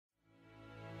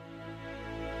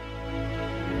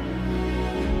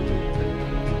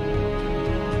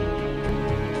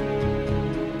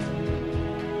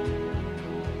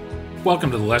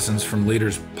Welcome to the Lessons from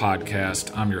Leaders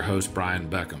podcast. I'm your host, Brian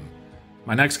Beckcom.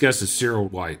 My next guest is Cyril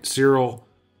White. Cyril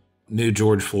knew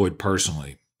George Floyd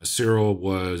personally. Cyril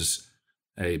was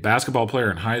a basketball player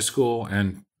in high school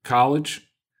and college.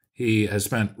 He has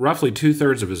spent roughly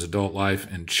 2/3 of his adult life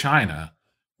in China,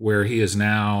 where he is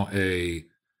now a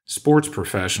sports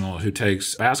professional who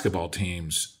takes basketball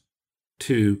teams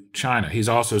to China. He's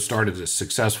also started a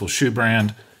successful shoe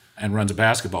brand and runs a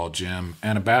basketball gym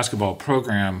and a basketball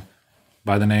program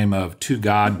by the name of To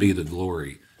God Be the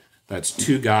Glory. That's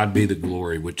To God Be the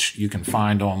Glory, which you can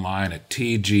find online at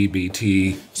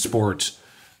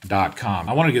tgbtsports.com.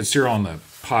 I want to get Cyril on the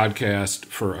podcast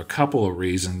for a couple of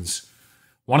reasons.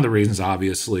 One of the reasons,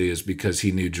 obviously, is because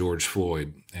he knew George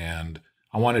Floyd. And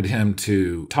I wanted him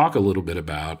to talk a little bit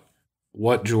about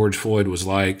what George Floyd was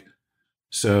like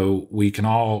so we can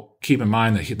all keep in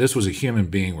mind that this was a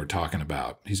human being we're talking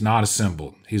about. He's not a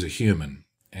symbol. He's a human.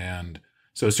 And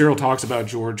so Cyril talks about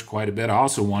George quite a bit. I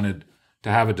also wanted to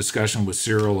have a discussion with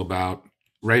Cyril about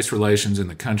race relations in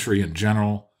the country in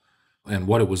general and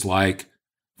what it was like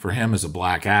for him as a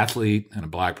black athlete and a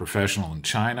black professional in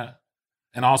China,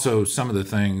 and also some of the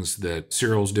things that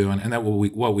Cyril's doing and that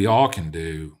what we all can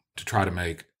do to try to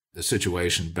make the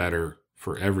situation better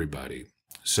for everybody.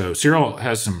 So Cyril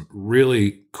has some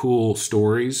really cool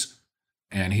stories,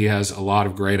 and he has a lot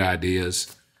of great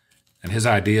ideas. And his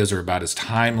ideas are about as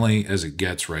timely as it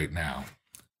gets right now.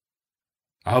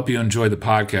 I hope you enjoyed the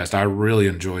podcast. I really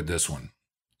enjoyed this one.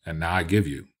 And now I give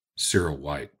you Cyril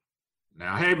White.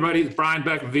 Now, hey, everybody, it's Brian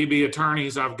Beckcom, VB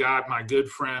Attorneys. I've got my good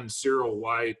friend, Cyril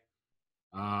White.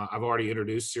 I've already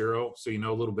introduced Cyril, so you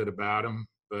know a little bit about him.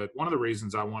 But one of the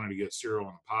reasons I wanted to get Cyril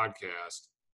on the podcast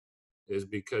is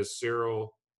because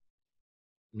Cyril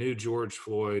knew George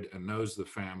Floyd and knows the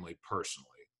family personally.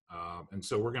 And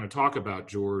so we're going to talk about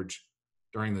George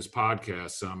during this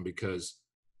podcast some because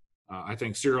I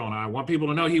think Cyril and I want people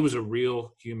to know he was a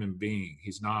real human being.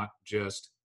 He's not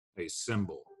just a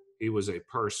symbol. He was a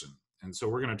person. And so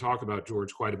we're going to talk about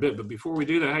George quite a bit. But before we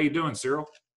do that, how you doing, Cyril?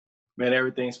 Man,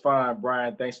 everything's fine,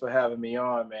 Brian. Thanks for having me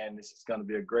on, man. This is going to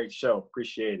be a great show.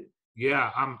 Appreciate it.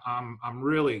 Yeah, I'm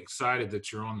really excited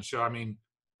that you're on the show. I mean,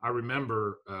 I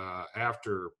remember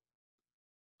after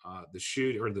the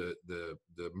shoot or the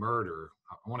murder.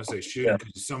 I want to say shooting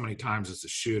because so many times it's a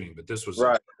shooting, but this was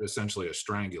essentially a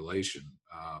strangulation.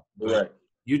 But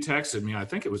you texted me, I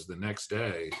think it was the next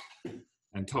day,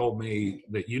 and told me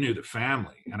that you knew the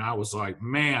family. And I was like,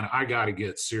 man, I got to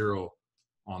get Cyril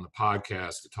on the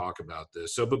podcast to talk about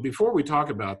this. So, but before we talk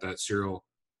about that, Cyril,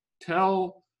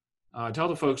 tell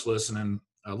the folks listening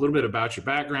a little bit about your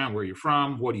background, where you're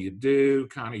from, what do you do,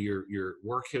 kind of your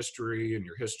work history and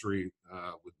your history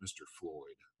with Mr.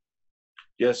 Floyd.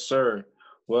 Yes, sir.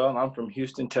 Well, I'm from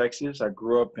Houston, Texas. I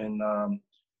grew up in the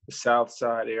South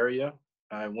Side area.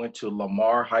 I went to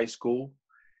Lamar High School,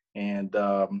 and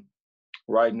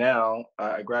right now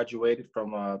I graduated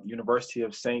from University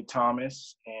of St.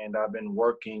 Thomas, and I've been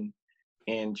working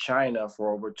in China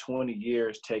for over 20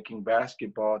 years, taking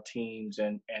basketball teams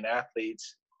and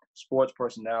athletes, sports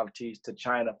personalities to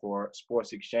China for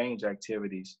sports exchange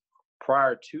activities.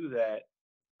 Prior to that,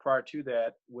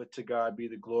 with To God Be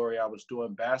the Glory, I was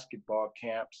doing basketball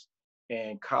camps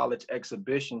and college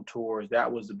exhibition tours.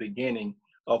 That was the beginning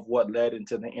of what led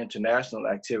into the international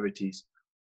activities.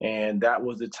 And that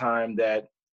was the time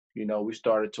that, you know, we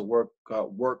started to work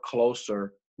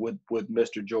closer with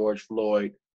Mr. George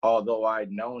Floyd, although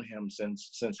I'd known him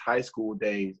since high school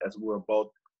days, as we were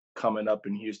both coming up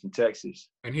in Houston, Texas.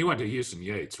 And he went to Houston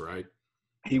Yates, right?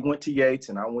 He went to Yates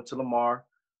and I went to Lamar.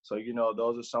 So, you know,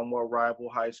 those are somewhat rival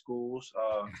high schools.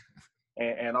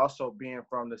 And also being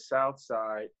from the South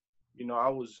Side, you know, I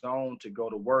was zoned to go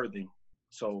to Worthing.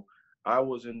 So I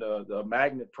was in the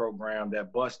magnet program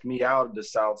that bused me out of the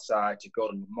South Side to go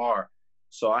to Lamar.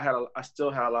 So I still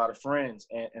had a lot of friends.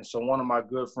 And so one of my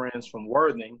good friends from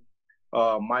Worthing,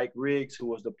 Mike Riggs, who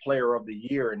was the player of the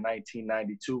year in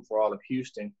 1992 for all of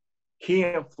Houston, he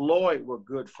and Floyd were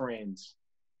good friends.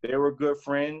 They were good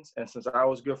friends. And since I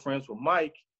was good friends with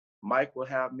Mike would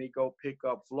have me go pick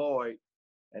up Floyd,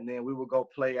 and then we would go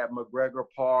play at McGregor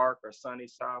Park or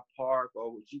Sunnyside Park,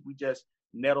 or we just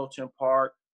Nettleton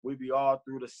Park. We'd be all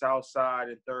through the South Side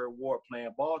and Third Ward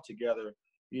playing ball together,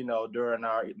 you know, during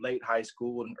our late high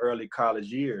school and early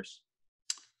college years.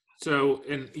 So,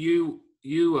 and you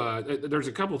there's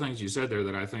a couple things you said there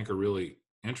that I think are really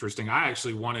interesting. I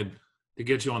actually wanted to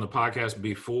get you on the podcast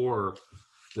before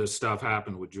this stuff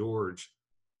happened with George,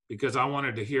 because I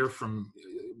wanted to hear from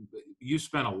you.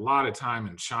 Spent a lot of time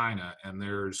in China, and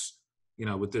there's, you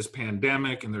know, with this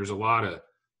pandemic, and there's a lot of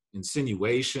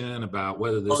insinuation about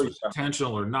whether this Oh, was yeah.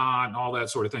 intentional or not, and all that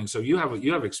sort of thing. So you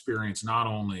have experience not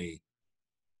only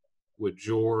with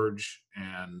George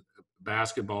and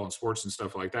basketball and sports and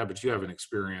stuff like that, but you have an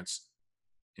experience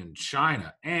in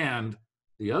China. And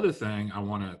the other thing I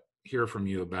want to hear from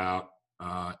you about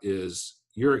is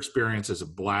your experience as a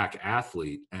Black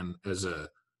athlete and as a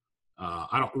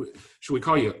should we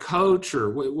call you a coach,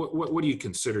 or what do you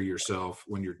consider yourself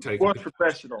when you're taking Sports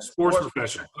professional. sports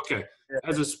professional? Okay. Yeah.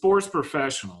 As a sports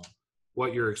professional,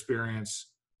 what your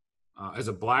experience as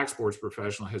a Black sports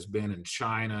professional has been in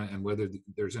China, and whether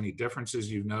there's any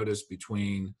differences you've noticed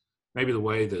between maybe the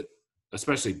way that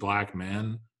especially Black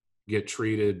men get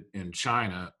treated in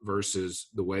China versus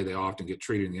the way they often get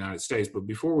treated in the United States. But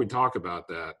before we talk about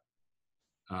that,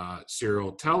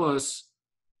 Cyril, tell us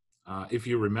if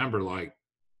you remember, like,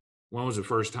 when was the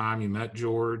first time you met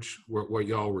George? What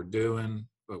y'all were doing?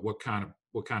 But what kind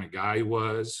of guy he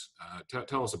was?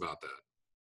 Tell us about that.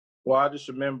 Well, I just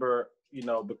remember,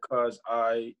 because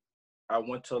I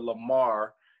went to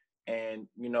Lamar, and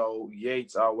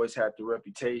Yates always had the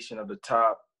reputation of the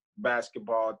top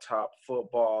basketball, top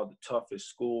football, the toughest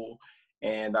school,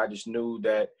 and I just knew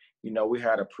that we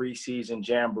had a preseason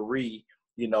jamboree.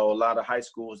 A lot of high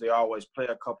schools, they always play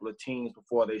a couple of teams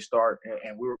before they start,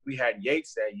 and we had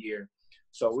Yates that year,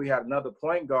 so we had another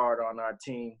point guard on our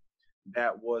team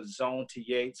that was zoned to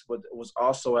Yates, but was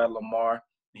also at Lamar.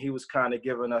 He was kind of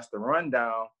giving us the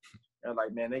rundown, and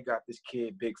like, man, they got this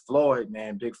kid, Big Floyd,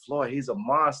 man. Big Floyd, he's a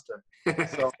monster.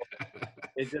 So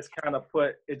it just kind of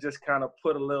put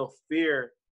a little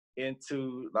fear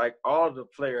into like all the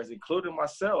players, including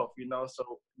myself,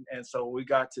 So we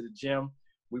got to the gym,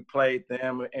 we played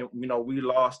them, and we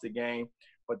lost the game.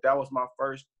 But that was my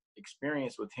first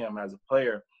experience with him as a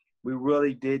player. We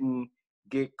really didn't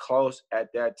get close at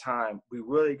that time. We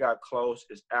really got close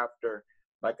is after,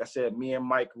 like I said, me and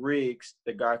Mike Riggs,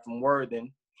 the guy from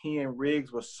Worthing, he and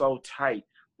Riggs was so tight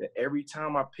that every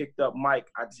time I picked up Mike,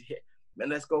 I just hit, man,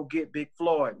 let's go get Big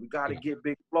Floyd. We got to get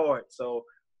Big Floyd. So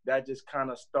that just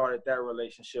kind of started that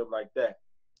relationship like that.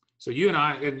 So you and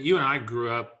I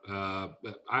grew up.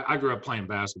 I grew up playing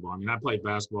basketball. I mean, I played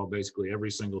basketball basically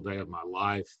every single day of my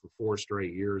life for 4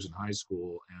 straight years in high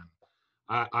school, and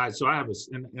I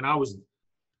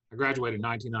graduated in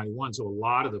 1991. So a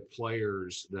lot of the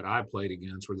players that I played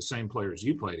against were the same players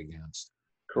you played against.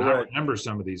 Correct. And I remember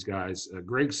some of these guys.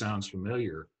 Greg sounds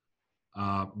familiar,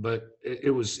 but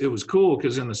it was cool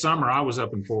because in the summer I was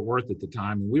up in Fort Worth at the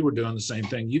time, and we were doing the same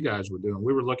thing you guys were doing.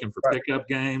 We were looking for pickup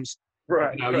games.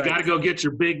 Right. You got to go get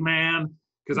your big man,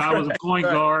 because I was a point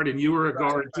guard and you were a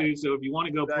guard too. So if you want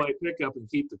to go play pickup and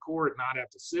keep the court and not have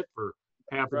to sit for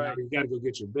half an hour, you got to go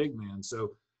get your big man.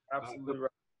 So absolutely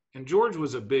right. And George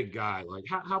was a big guy. Like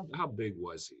how big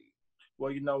was he?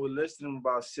 Well, we're listing him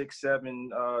about 6'7",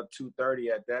 230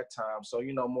 at that time. So,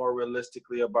 more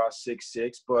realistically about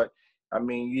 6'6". But I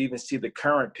mean, you even see the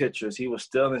current pictures. He was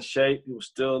still in shape. He was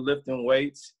still lifting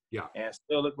weights. Yeah. And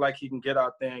still looked like he can get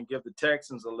out there and give the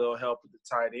Texans a little help at the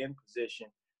tight end position.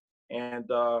 And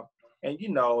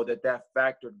that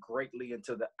factored greatly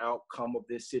into the outcome of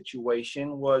this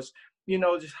situation was,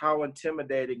 just how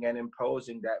intimidating and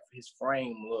imposing that his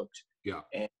frame looked. Yeah.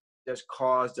 And just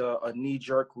caused a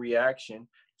knee-jerk reaction,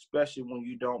 especially when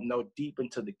you don't know deep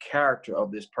into the character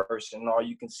of this person. All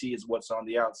you can see is what's on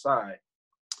the outside.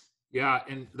 Yeah,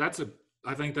 and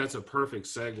I think that's a perfect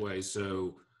segue.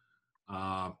 So,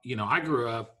 I grew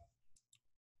up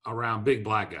around big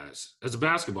Black guys as a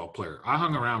basketball player. I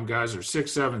hung around guys that are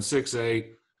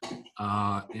 6'7",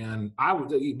 6'8",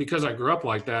 and because I grew up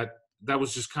like that, that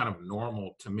was just kind of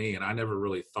normal to me, and I never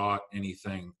really thought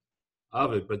anything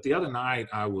of it. But the other night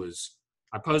I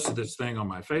posted this thing on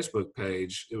my Facebook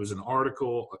page. It was an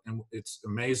article, and it's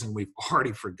amazing we've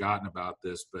already forgotten about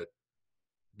this, but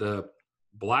the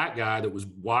Black guy that was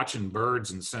watching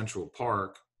birds in Central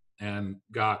Park and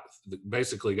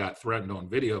basically got threatened on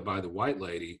video by the white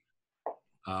lady.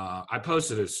 I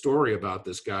posted a story about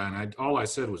this guy, and all I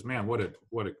said was, man, what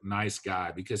a nice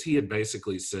guy, because he had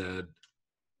basically said,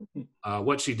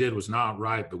 what she did was not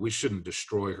right, but we shouldn't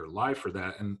destroy her life for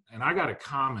that. And I got a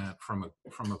comment from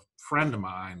a friend of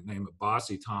mine named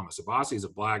Abbasi Thomas. Abbasi's a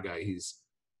Black guy. He's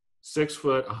 6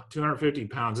 foot, 250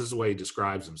 pounds. This is the way he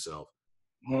describes himself.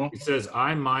 Mm-hmm. He says,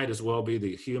 I might as well be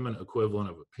the human equivalent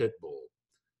of a pit bull.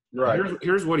 Right.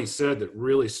 Here's what he said that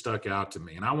really stuck out to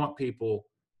me. And I want people,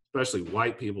 especially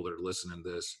white people that are listening to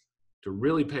this, to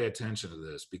really pay attention to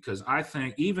this, because I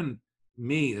think even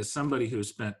me, as somebody who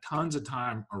spent tons of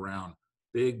time around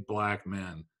big Black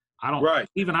men, I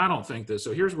don't think this.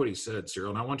 So here's what he said, Cyril,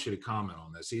 and I want you to comment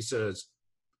on this. He says,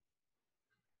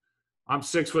 I'm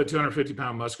 6 foot,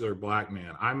 250-pound muscular black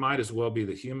man. I might as well be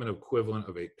the human equivalent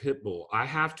of a pit bull. I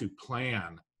have to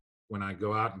plan when I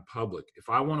go out in public. If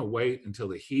I want to wait until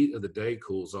the heat of the day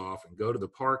cools off and go to the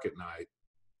park at night,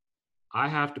 I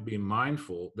have to be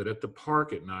mindful that at the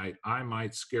park at night, I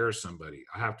might scare somebody.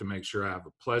 I have to make sure I have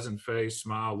a pleasant face,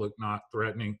 smile, look not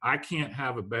threatening. I can't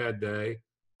have a bad day.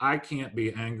 I can't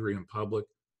be angry in public.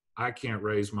 I can't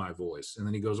raise my voice. And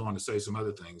then he goes on to say some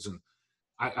other things. And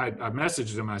I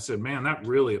messaged him. I said, man, that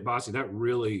really, Abbasi, that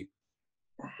really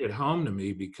hit home to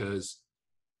me, because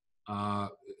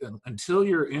until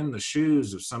you're in the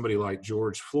shoes of somebody like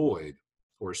George Floyd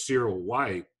or Cyril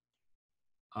White,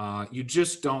 you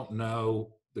just don't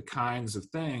know the kinds of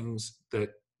things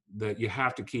that you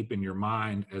have to keep in your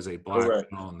mind as a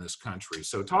black male in this country.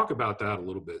 So talk about that a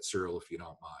little bit, Cyril, if you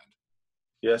don't mind.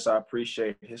 Yes, I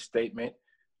appreciate his statement.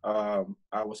 I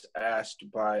was asked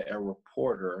by a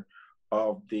reporter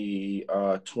of the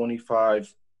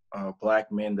 25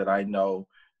 black men that I know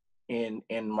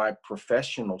in my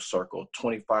professional circle,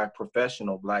 25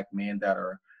 professional black men that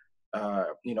are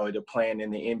either playing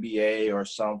in the NBA or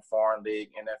some foreign league,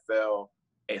 NFL,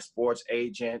 a sports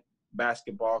agent,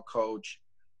 basketball coach.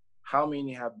 How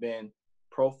many have been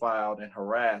profiled and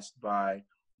harassed by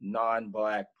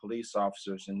non-black police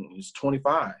officers? And it's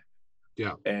 25.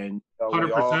 Yeah. And 100%.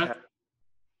 we all have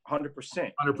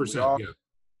 100%. 100%. Yeah.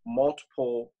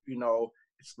 Multiple,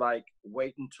 it's like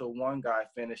waiting till one guy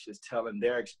finishes telling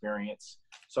their experience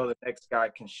so the next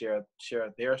guy can share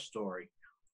their story.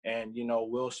 And,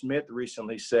 Will Smith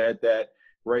recently said that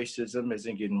racism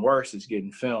isn't getting worse, it's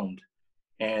getting filmed.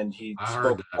 And he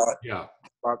spoke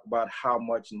about how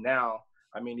much now,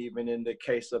 even in the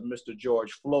case of Mr.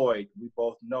 George Floyd, we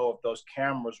both know if those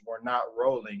cameras were not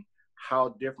rolling, how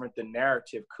different the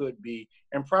narrative could be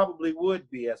and probably would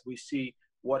be, as we see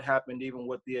what happened even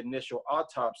with the initial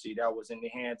autopsy that was in the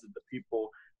hands of the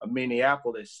people of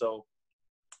Minneapolis. So,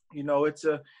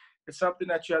 it's something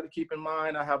that you have to keep in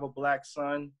mind. I have a black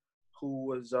son who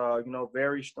was,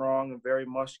 very strong and very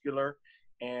muscular.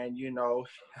 And,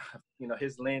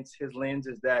 his lens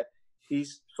is that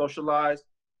he's socialized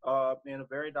in a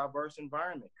very diverse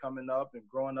environment, coming up and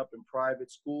growing up in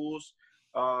private schools.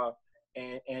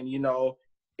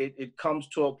 It comes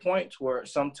to a point where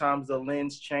sometimes the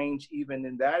lens change even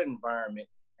in that environment.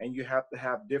 And you have to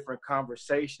have different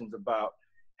conversations about,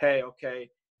 hey,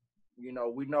 okay,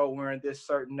 we know we're in this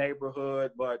certain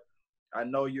neighborhood, but I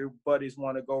know your buddies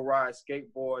want to go ride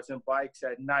skateboards and bikes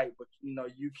at night, but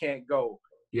you can't go.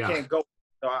 You can't go.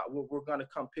 We're going to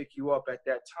come pick you up at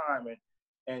that time,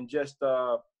 and just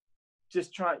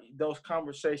try those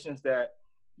conversations that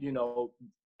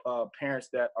parents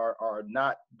that are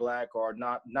not black or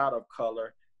not of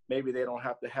color, maybe they don't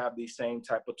have to have these same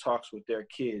type of talks with their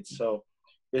kids. So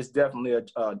it's definitely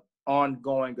a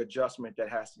ongoing adjustment that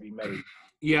has to be made.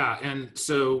 Yeah. And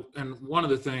one of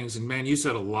the things, and man, you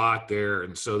said a lot there.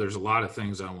 And so there's a lot of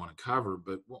things I want to cover,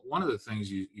 but one of the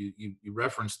things you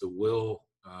referenced the Will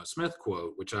Smith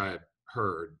quote, which I had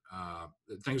heard,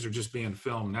 things are just being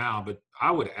filmed now, but I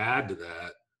would add to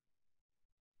that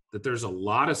there's a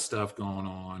lot of stuff going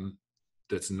on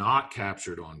that's not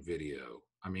captured on video.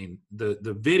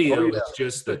 The video is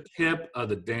just the tip of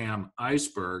the damn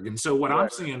iceberg. And so what I'm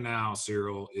seeing now,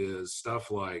 Cyril, is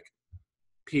stuff like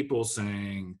people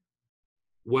saying,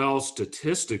 well,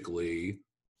 statistically,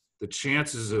 the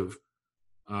chances of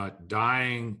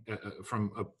dying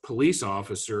from a police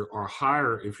officer are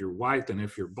higher if you're white than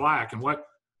if you're black. And what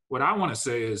I want to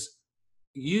say is,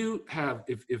 you have,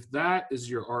 if that is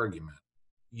your argument,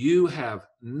 you have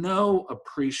no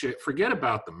forget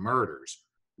about the murders.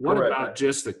 What about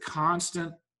just the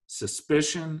constant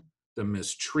suspicion, the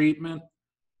mistreatment,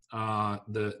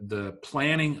 the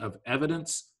planning of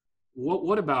evidence?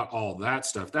 What about all that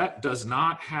stuff? That does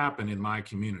not happen in my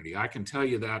community. I can tell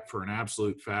you that for an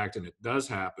absolute fact, and it does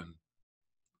happen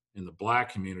in the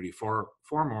black community far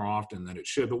more often than it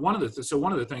should. But one of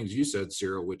the things you said,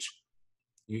 Cyril, which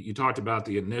you talked about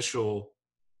the initial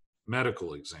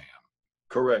medical exam.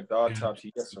 Correct. The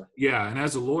autopsy. Yes, sir. Yeah. And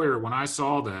as a lawyer, when I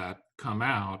saw that come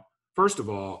out, first of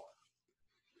all,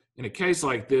 in a case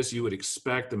like this, you would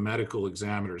expect the medical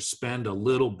examiner to spend a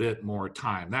little bit more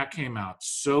time. That came out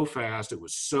so fast. It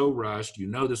was so rushed.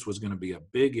 This was going to be a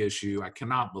big issue. I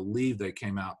cannot believe they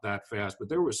came out that fast, but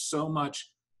there was so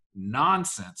much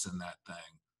nonsense in that thing.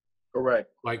 Correct.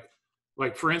 Like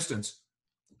for instance,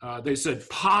 they said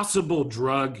possible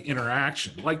drug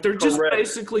interaction. Like they're just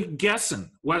basically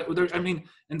guessing and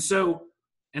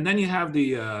then you have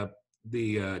the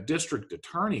district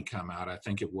attorney come out, I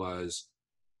think it was,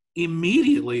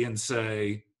 immediately and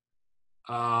say,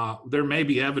 there may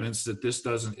be evidence that this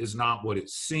is not what it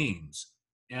seems.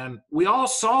 And we all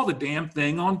saw the damn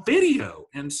thing on video.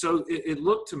 And so it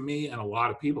looked to me and a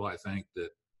lot of people, I think, that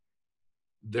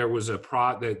there was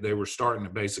that they were starting to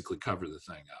basically cover the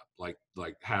thing up,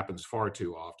 like happens far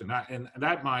too often. And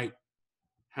that might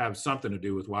have something to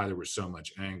do with why there was so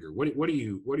much anger. What are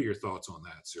your thoughts on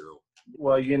that, Cyril?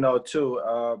 Well,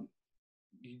 too,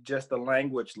 just the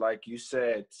language, like you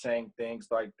said, saying things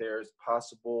like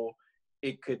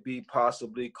it could be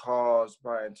possibly caused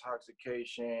by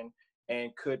intoxication,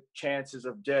 and could chances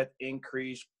of death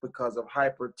increase because of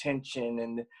hypertension.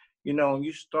 And,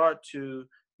 you start to,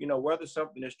 whether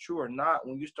something is true or not,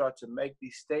 when you start to make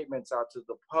these statements out to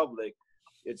the public,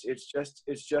 it's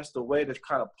just a way to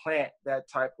kind of plant that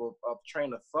type of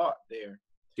train of thought there.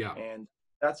 Yeah. And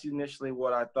that's initially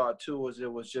what I thought too, was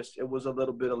it was a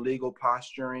little bit of legal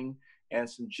posturing and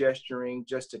some gesturing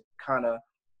just to kind of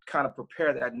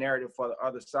prepare that narrative for the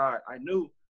other side. I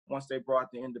knew once they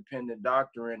brought the independent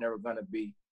doctor in, there were going to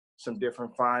be some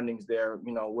different findings there,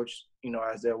 which,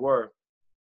 as there were.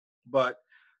 But,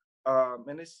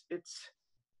 and it's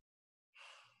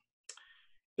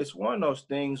one of those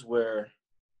things where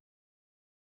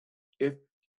if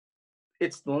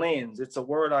it's lens, it's a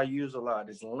word I use a lot,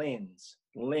 it's lens,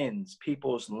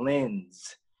 people's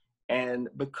lens. And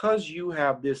because you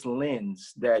have this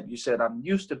lens that you said, I'm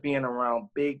used to being around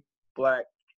big, black,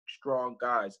 strong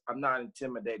guys, I'm not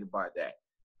intimidated by that.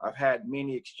 I've had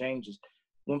many exchanges.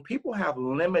 When people have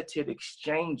limited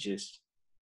exchanges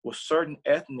with certain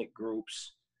ethnic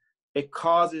groups,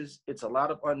 it's a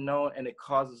lot of unknown, and it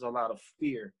causes a lot of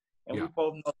fear. And we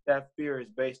both know that fear is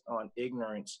based on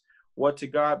ignorance. What to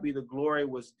God be the glory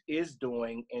is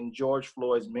doing in George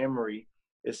Floyd's memory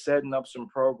is setting up some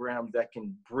programs that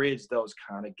can bridge those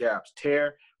kind of gaps,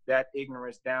 tear that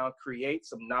ignorance down, create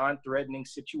some non-threatening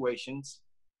situations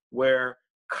where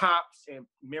cops and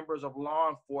members of law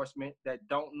enforcement that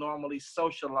don't normally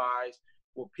socialize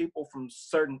with people from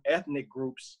certain ethnic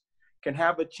groups can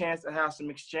have a chance to have some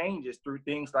exchanges through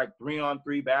things like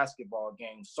 3-on-3 basketball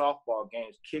games, softball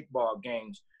games, kickball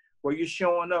games, where you're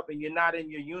showing up and you're not in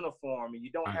your uniform and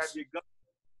you don't have your gun.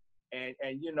 And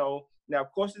now,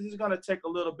 of course, this is going to take a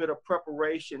little bit of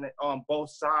preparation on both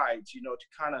sides, to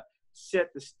kind of set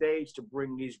the stage to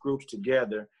bring these groups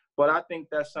together. But I think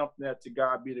that's something that, to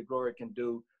God be the glory, can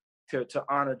do to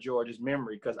honor George's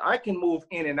memory, because I can move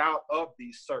in and out of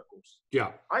these circles.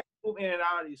 Yeah. I can move in and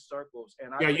out of these circles.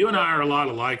 And you and I are a lot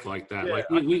alike like that. Yeah, like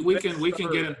we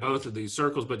can get in both of these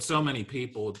circles, but so many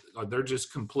people, they're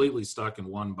just completely stuck in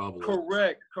one bubble.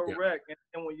 Correct. Yeah.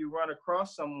 And when you run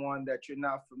across someone that you're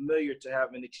not familiar to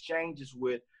having exchanges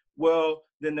with, well,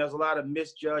 then there's a lot of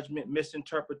misjudgment,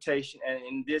 misinterpretation, and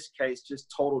in this case,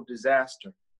 just total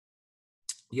disaster.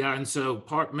 Yeah, and so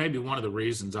maybe one of the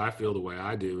reasons I feel the way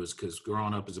I do is because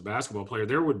growing up as a basketball player,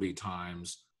 there would be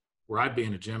times where I'd be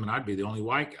in a gym and I'd be the only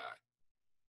white guy.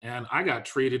 And I got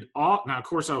treated now, of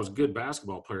course, I was a good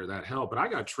basketball player, that helped, but I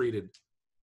got treated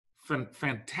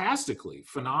fantastically,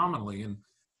 phenomenally. And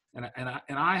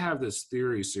I have this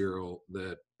theory, Cyril,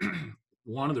 that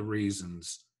one of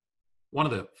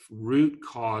the root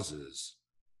causes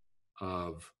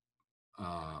of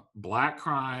black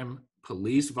crime,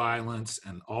 police violence,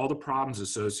 and all the problems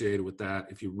associated with that,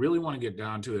 if you really want to get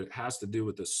down to it, it has to do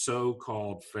with the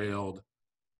so-called failed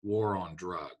war on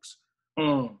drugs.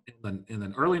 In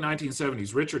the early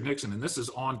 1970s, Richard Nixon, and this is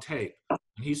on tape, when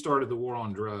he started the war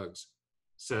on drugs,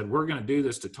 said, we're going to do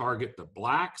this to target the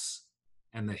blacks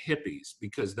and the hippies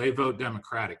because they vote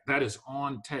Democratic. That is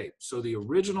on tape. So the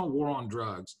original war on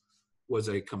drugs was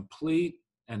a complete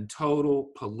and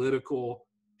total political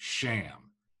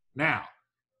sham. Now,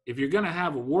 if you're going to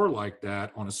have a war like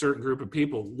that on a certain group of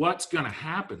people, what's going to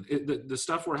happen? The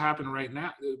stuff we're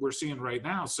seeing right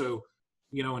now. So,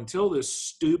 until this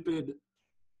stupid,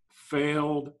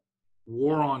 failed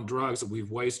war on drugs that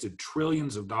we've wasted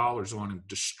trillions of dollars on and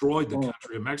destroyed the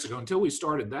country of Mexico, until we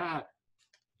started that,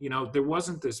 there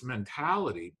wasn't this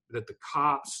mentality that the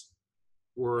cops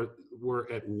were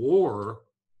at war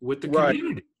with the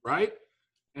community, right?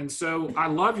 And so I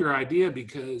love your idea,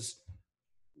 because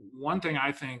one thing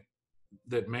I think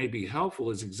that may be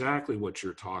helpful is exactly what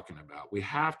you're talking about. We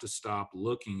have to stop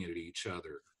looking at each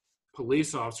other.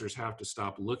 Police officers have to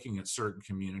stop looking at certain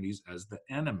communities as the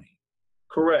enemy.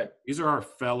 Correct. These are our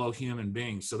fellow human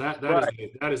beings. So that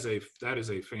is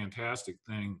a fantastic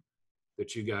thing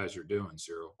that you guys are doing,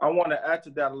 Cyril. I want to add to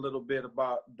that a little bit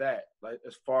about that, like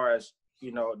as far as,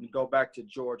 go back to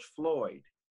George Floyd.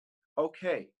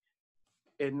 Okay,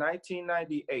 in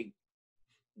 1998,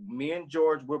 me and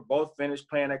George were both finished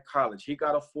playing at college. He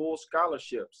got a full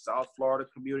scholarship, South Florida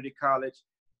Community College.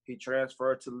 He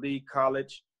transferred to Lee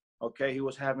College. Okay, he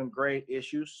was having grade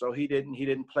issues, so he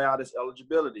didn't play out his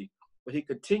eligibility, but he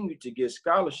continued to get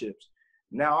scholarships.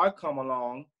 Now I come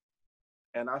along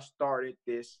and I started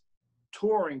this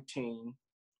touring team.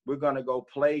 We're gonna go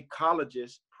play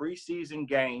colleges preseason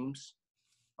games,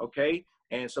 okay?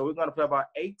 And so we're gonna play about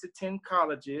 8 to 10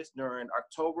 colleges during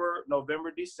October,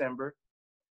 November, December.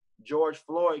 George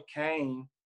Floyd came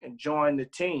and joined the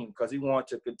team because he wanted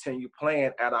to continue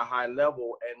playing at a high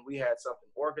level, and we had something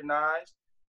organized.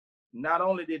 Not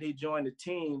only did he join the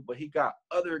team, but he got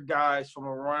other guys from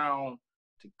around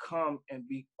to come and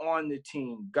be on the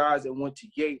team. Guys that went to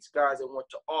Yates, guys that went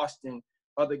to Austin,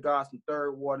 other guys from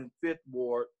 3rd Ward and 5th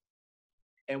Ward.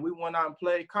 And we went out and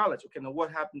played college. Okay, now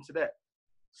what happened to that?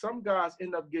 Some guys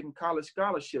end up getting college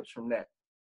scholarships from that.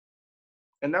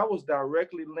 And that was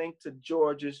directly linked to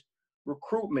George's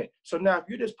recruitment. So now if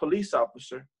you're this police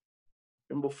officer,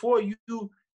 and before you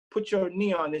put your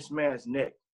knee on this man's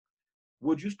neck,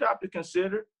 would you stop to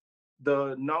consider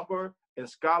the number and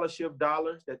scholarship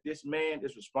dollars that this man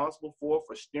is responsible for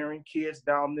steering kids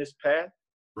down this path?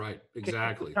 Right,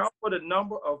 exactly. Can you account for the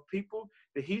number of people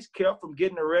that he's kept from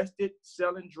getting arrested,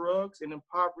 selling drugs in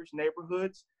impoverished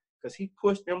neighborhoods, because he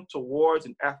pushed them towards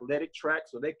an athletic track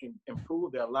so they can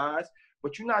improve their lives?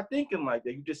 But you're not thinking like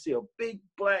that. You just see a big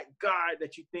black guy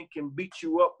that you think can beat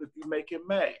you up if you make him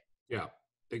mad. Yeah,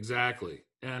 exactly.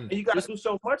 And you got to do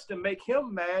so much to make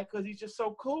him mad because he's just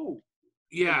so cool.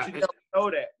 Yeah. But you don't know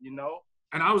that, you know?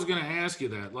 And I was going to ask you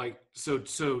that, like, so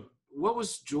what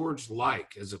was George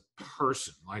like as a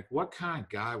person? Like, what kind of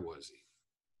guy was he?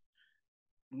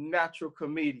 Natural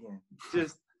comedian,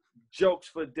 just jokes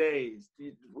for days.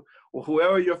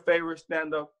 Whoever your favorite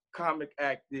stand-up comic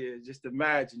act is, just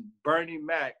imagine Bernie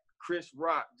Mac, Chris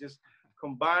Rock, just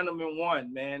combine them in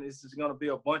one, man. It's just going to be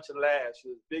a bunch of laughs.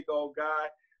 He's a big old guy,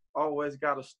 always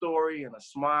got a story and a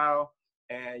smile,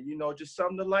 and, you know, just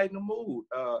something to lighten the mood.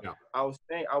 Yeah. I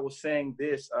was saying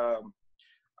this,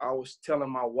 I was telling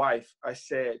my wife, I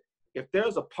said, if there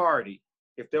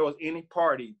was any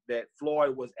party that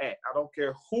Floyd was at, I don't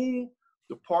care who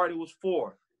the party was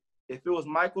for. If it was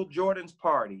Michael Jordan's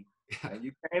party, and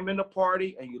you came in the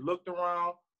party and you looked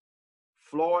around,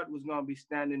 Floyd was going to be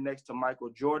standing next to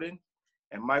Michael Jordan,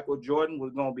 and Michael Jordan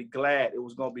was going to be glad. It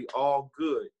was going to be all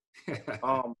good.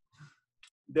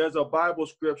 There's a Bible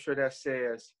scripture that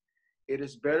says, it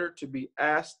is better to be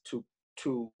asked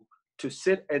to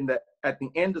sit at the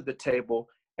end of the table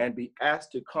and be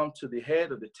asked to come to the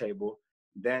head of the table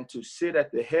than to sit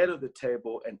at the head of the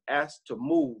table and asked to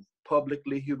move,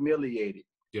 publicly humiliated.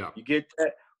 Yeah. You get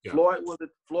that? Yeah. Floyd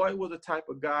was the type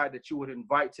of guy that you would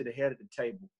invite to the head of the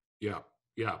table. Yeah.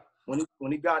 Yeah.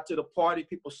 When he got to the party,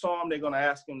 people saw him, they're going to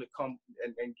ask him to come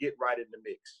and get right in the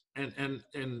mix.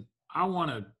 And I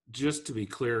want to, just to be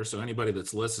clear, so anybody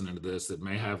that's listening to this that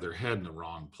may have their head in the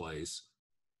wrong place,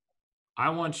 I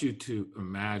want you to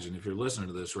imagine, if you're listening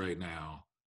to this right now,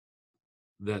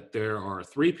 that there are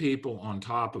 3 people on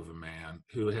top of a man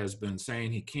who has been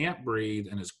saying he can't breathe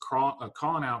and is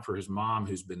calling out for his mom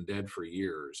who's been dead for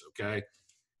years, okay?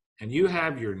 And you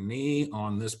have your knee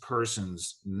on this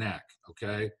person's neck,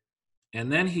 okay?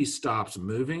 And then he stops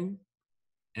moving,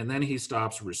 and then he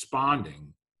stops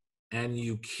responding, and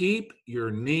you keep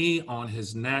your knee on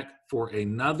his neck for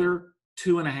another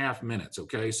 2.5 minutes,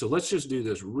 okay? So let's just do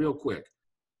this real quick.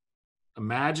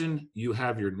 Imagine you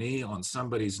have your knee on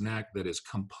somebody's neck that is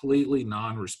completely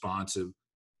non-responsive,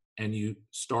 and you,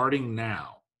 starting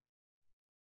now,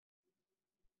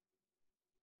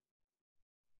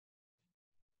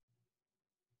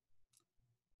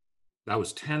 that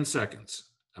was 10 seconds.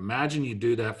 Imagine you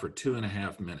do that for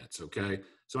 2.5 minutes, okay?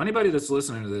 So anybody that's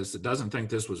listening to this that doesn't think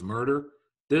this was murder,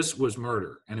 this was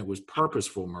murder, and it was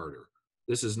purposeful murder.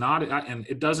 This is not, and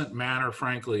it doesn't matter,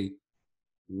 frankly,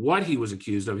 what he was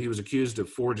accused of. He was accused of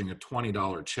forging a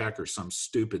 $20 check or some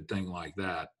stupid thing like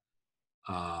that.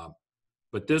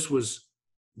 But this was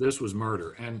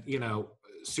murder. And, you know,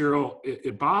 Cyril,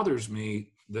 it bothers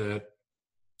me that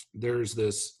there's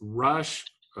this rush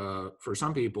for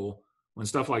some people when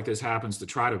stuff like this happens to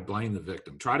try to blame the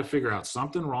victim, try to figure out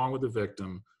something wrong with the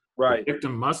victim. Right. The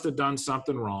victim must have done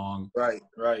something wrong. Right.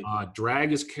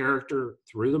 Drag his character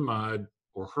through the mud,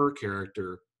 or her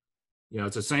character. You know,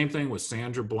 it's the same thing with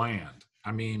Sandra Bland.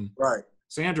 I mean, Right.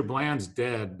 Sandra Bland's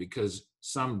dead because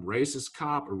some racist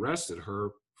cop arrested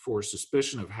her for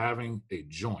suspicion of having a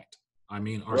joint. I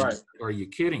mean, are you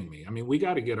kidding me? I mean, we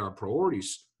got to get our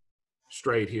priorities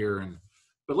straight here.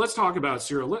 But let's talk about,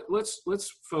 Cyril.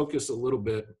 Let's focus a little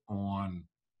bit on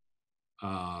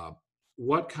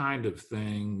what kind of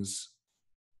things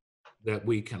that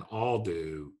we can all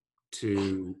do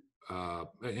to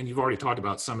and you've already talked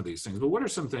about some of these things, but what are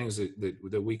some things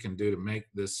that we can do to make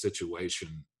this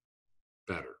situation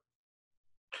better?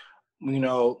 You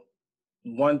know,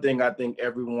 one thing I think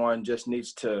everyone just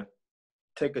needs to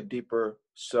take a deeper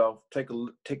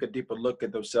take a deeper look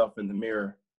at themselves in the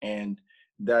mirror. And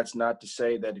that's not to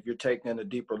say that if you're taking a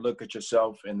deeper look at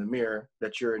yourself in the mirror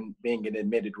that you're being an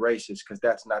admitted racist, because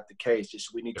that's not the case.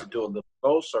 Just we need Yeah, to do a little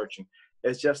soul searching.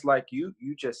 It's just like you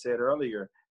just said earlier,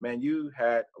 man. You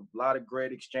had a lot of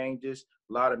great exchanges,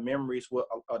 a lot of memories with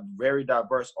a very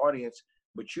diverse audience,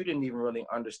 but you didn't even really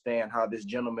understand how this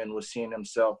gentleman was seeing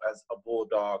himself as a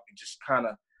bulldog. It just kind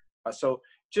of so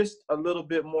just a little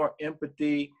bit more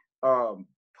empathy,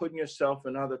 putting yourself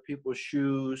in other people's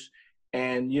shoes,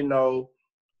 and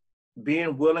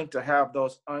being willing to have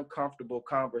those uncomfortable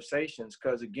conversations.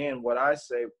 Because again, what I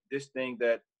say, this thing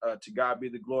that to God be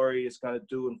the glory is going to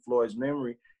do in Floyd's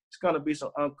memory, it's going to be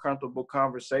some uncomfortable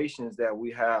conversations that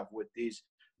we have with these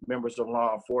members of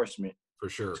law enforcement. for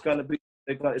sure. It's going to be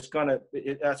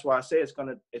that's why I say it's going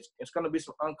to be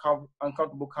some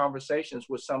uncomfortable conversations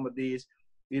with some of these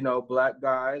black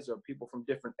guys or people from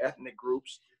different ethnic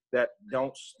groups that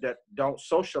don't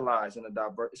socialize in a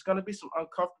diverse. It's going to be some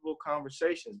uncomfortable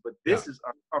conversations, but this is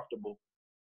uncomfortable.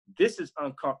 This is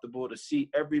uncomfortable to see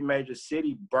every major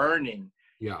city burning,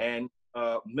 and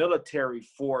military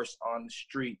force on the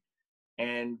street,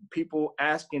 and people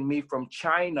asking me from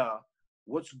China,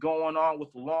 what's going on with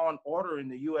law and order in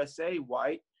the USA,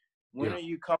 White? When are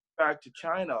you coming back to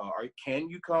China? Or can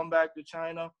you come back to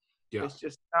China? Yeah. It's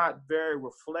just not very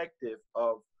reflective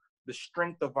of the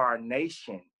strength of our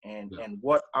nation and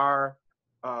what our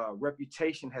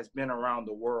reputation has been around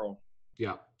the world.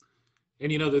 Yeah.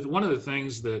 And one of the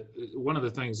things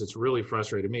that's really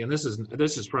frustrated me, and this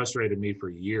has frustrated me for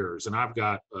years, and I've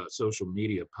got social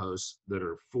media posts that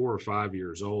are 4 or 5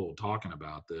 years old talking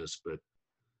about this, but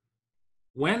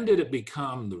when did it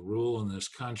become the rule in this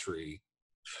country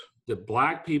that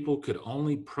black people could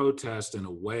only protest in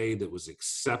a way that was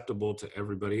acceptable to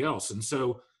everybody else? And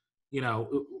so,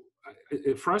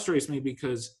 it frustrates me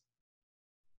because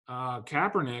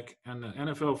Kaepernick and the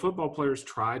NFL football players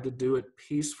tried to do it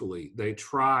peacefully. They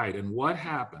tried. And what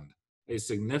happened? A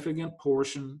significant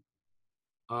portion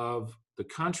of the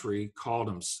country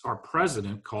our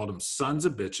president called them sons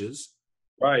of bitches.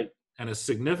 Right. And a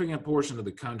significant portion of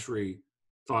the country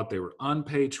thought they were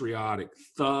unpatriotic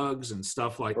thugs and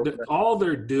stuff like that. All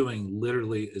they're doing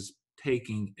literally is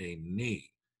taking a knee.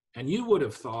 And you would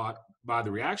have thought by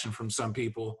the reaction from some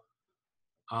people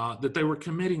that they were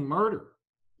committing murder.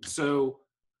 So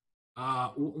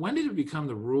when did it become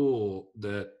the rule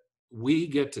that we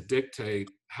get to dictate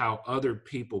how other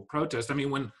people protest? I mean,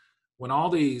 when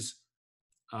all these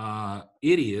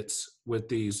idiots with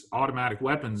these automatic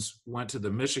weapons went to the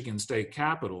Michigan State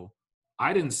Capitol,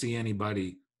 I didn't see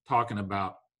anybody talking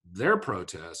about their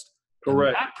protest.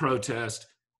 Correct. And that protest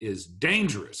is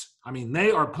dangerous. I mean,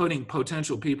 they are putting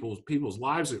potential people's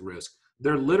lives at risk.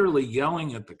 They're literally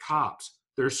yelling at the cops.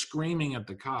 They're screaming at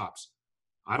the cops.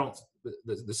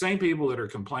 The same people that are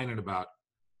complaining about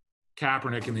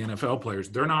Kaepernick and the NFL players,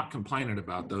 they're not complaining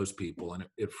about those people. And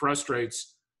it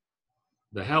frustrates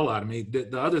the hell out of me.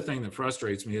 The other thing that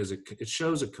frustrates me is it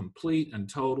shows a complete and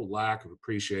total lack of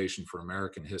appreciation for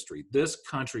American history. This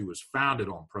country was founded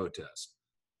on protest.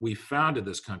 We founded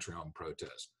this country on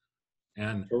protest.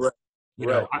 And,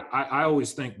 I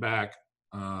always think back,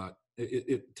 to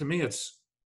me, it's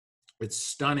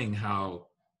stunning how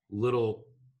little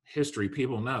history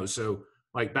people know. So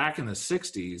like back in the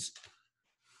 60s,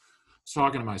 I was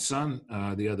talking to my son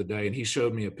the other day, and he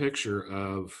showed me a picture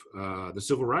of the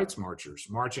civil rights marchers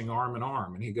marching arm in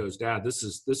arm. And he goes, "Dad, this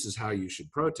is how you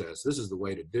should protest. This is the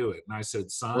way to do it." And I said,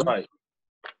 "Son,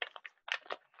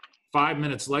 5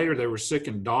 minutes later, they were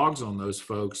sicking dogs on those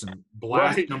folks and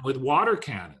blasting them with water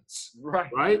cannons." Right.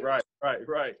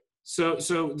 So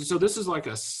this is like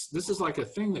a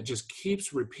thing that just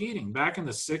keeps repeating. Back in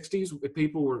the 60s,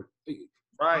 people were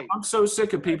I'm so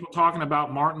sick of people talking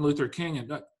about Martin Luther King,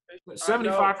 and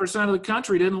 75% of the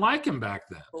country didn't like him back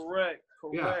then. Correct.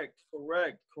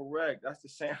 That's the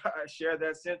same. I share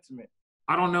that sentiment.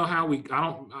 I don't know how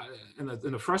and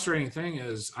the frustrating thing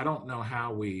is, I don't know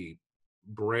how we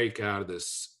break out of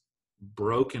this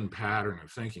broken pattern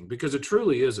of thinking, because it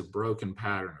truly is a broken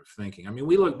pattern of thinking. I mean,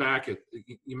 we look back at,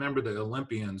 you remember the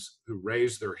Olympians who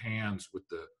raised their hands with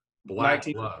the black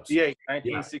gloves.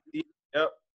 1968. Yep.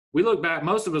 We look back,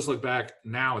 most of us look back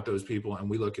now at those people, and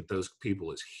we look at those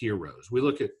people as heroes. We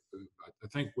look at, I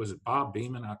think, was it Bob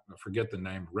Beamon? I forget the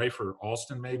name, Rafer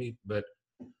Alston maybe,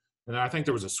 and I think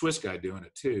there was a Swiss guy doing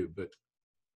it too.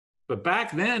 But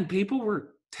back then, people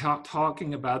were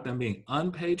talking about them being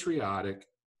unpatriotic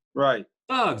Right.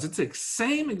 thugs. It's the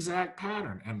same exact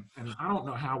pattern. And I don't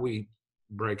know how we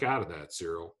break out of that,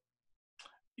 Cyril.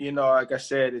 Like I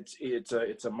said, it's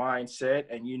a mindset,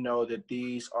 and you know that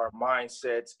these are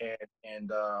mindsets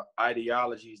and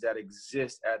ideologies that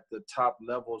exist at the top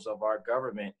levels of our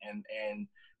government, and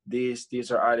these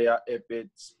are if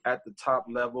it's at the top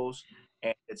levels,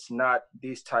 and it's not,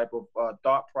 these type of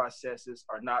thought processes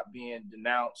are not being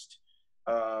denounced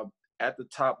uh, at the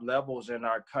top levels in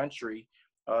our country,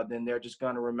 then they're just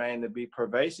going to remain to be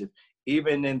pervasive.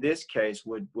 Even in this case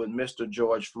with Mr.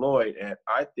 George Floyd, and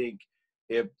I think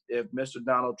if Mr.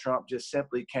 Donald Trump just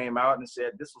simply came out and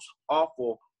said this was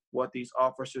awful what these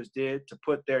officers did, to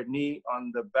put their knee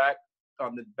on the back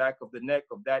of the neck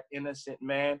of that innocent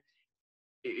man,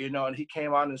 and he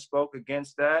came out and spoke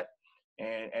against that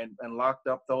and locked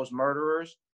up those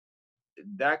murderers,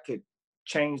 that could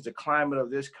change the climate of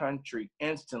this country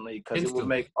instantly, because it will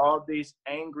make Instantly. all these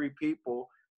angry people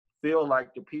feel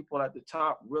like the people at the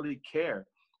top really care.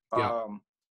 Yeah.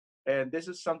 And this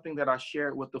is something that I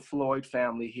shared with the Floyd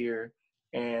family here,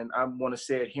 and I want to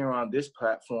say it here on this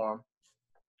platform.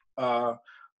 Uh,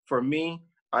 for me,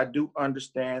 I do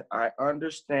understand. I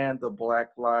understand the Black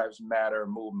Lives Matter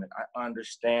movement. I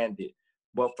understand it.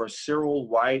 But for Cyril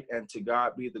White, and to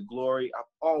God be the glory, I've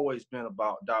always been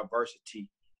about diversity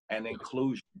and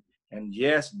inclusion. And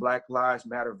yes, Black Lives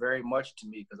matter very much to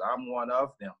me because I'm one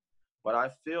of them. But I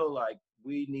feel like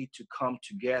we need to come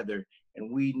together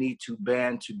and we need to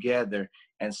band together.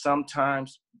 And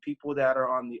sometimes people that are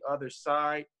on the other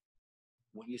side,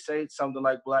 when you say something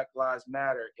like Black Lives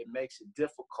Matter, it makes it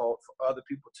difficult for other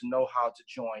people to know how to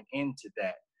join into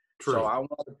that. So True. I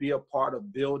want to be a part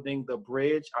of building the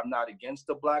bridge. I'm not against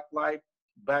the Black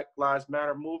Lives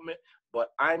Matter movement, but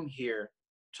I'm here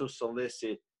to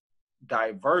solicit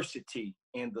diversity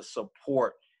in the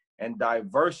support and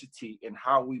diversity in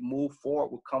how we move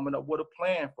forward with coming up with a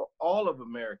plan for all of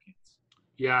Americans.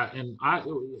 Yeah. And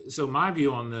so my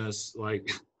view on this, like,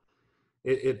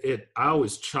 I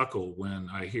always chuckle when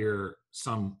I hear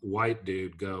some white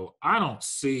dude go, I don't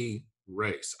see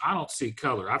race. I don't see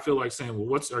color. I feel like saying,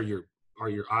 well, are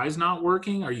your eyes not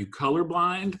working? Are you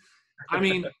colorblind? I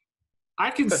mean, I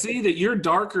can see that you're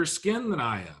darker skinned than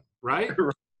I am, right?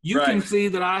 You can Right, see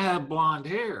that I have blonde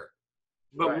hair.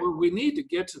 But right, where we need to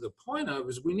get to the point of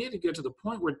is we need to get to the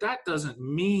point where that doesn't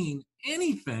mean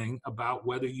anything about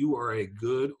whether you are a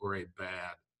good or a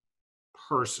bad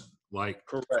person. Like,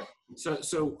 correct.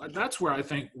 so that's where I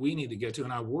think we need to get to.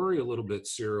 And I worry a little bit,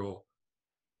 Cyril,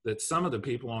 that some of the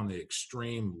people on the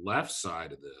extreme left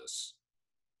side of this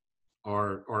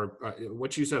are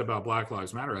what you said about Black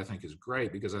Lives Matter, I think is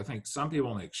great, because I think some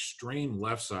people on the extreme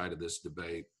left side of this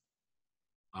debate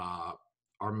uh,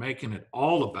 are making it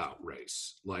all about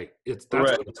race. Like that's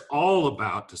Correct. what it's all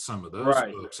about to some of those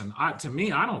Right. folks. And to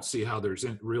me, I don't see how there's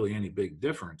really any big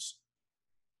difference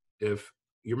if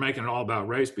you're making it all about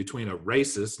race between a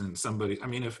racist and somebody. I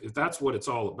mean, if that's what it's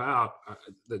all about,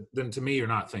 then to me, you're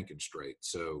not thinking straight.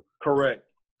 So, Correct.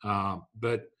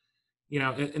 but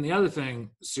and the other thing,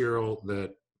 Cyril,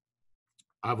 that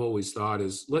I've always thought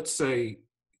is, let's say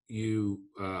you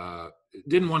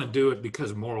didn't want to do it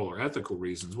because of moral or ethical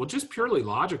reasons. Well, just purely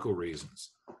logical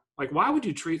reasons. Like, why would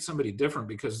you treat somebody different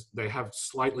because they have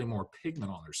slightly more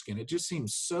pigment on their skin? It just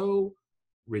seems so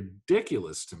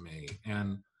ridiculous to me.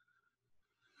 And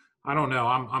I don't know.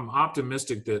 I'm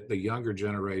optimistic that the younger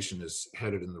generation is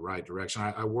headed in the right direction.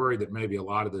 I worry that maybe a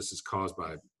lot of this is caused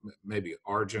by maybe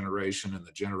our generation and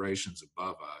the generations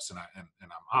above us. And I'm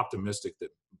optimistic that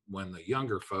when the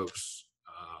younger folks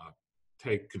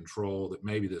take control, that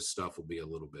maybe this stuff will be a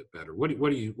little bit better.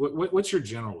 What's your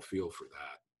general feel for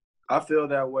that? I feel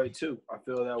that way too. I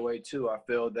feel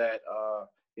that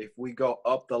if we go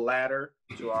up the ladder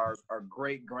to our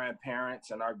great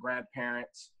grandparents and our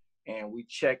grandparents, and we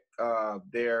check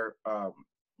their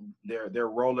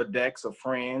Rolodex of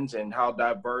friends and how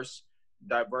diverse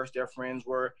their friends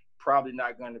were, probably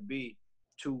not going to be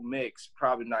too mixed,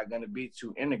 probably not going to be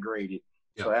too integrated.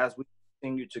 Yeah. So as we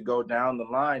continue to go down the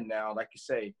line now, like you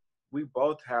say, we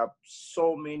both have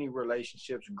so many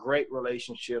relationships, great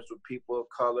relationships with people of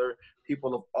color,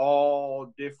 people of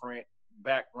all different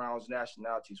backgrounds,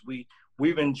 nationalities.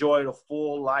 We've enjoyed a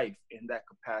full life in that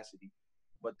capacity,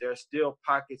 but there's still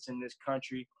pockets in this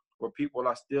country where people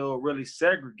are still really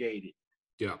segregated,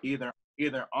 Yeah.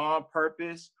 either on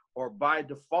purpose or by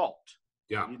default.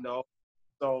 Yeah.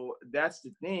 So that's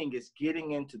the thing, is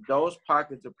getting into those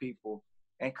pockets of people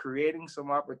and creating some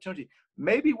opportunity.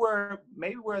 Maybe where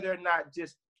they're not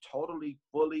just totally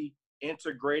fully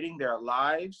integrating their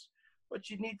lives, but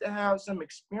you need to have some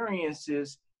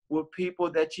experiences with people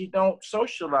that you don't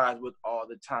socialize with all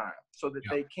the time, so that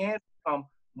Yeah. they can become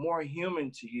more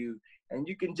human to you, and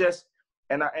you can just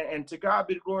and to God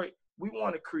be the glory. We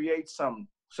want to create some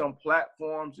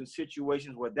platforms and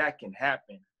situations where that can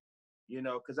happen,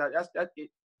 because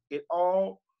it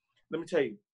all. Let me tell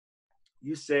you,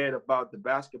 you said about the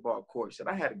basketball court. Said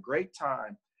I had a great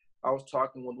time. I was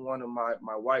talking with one of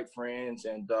my white friends,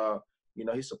 and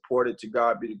he supported, to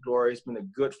God be the glory. He's been a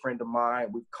good friend of mine.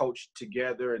 We've coached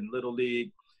together in Little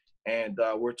League, and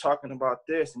we're talking about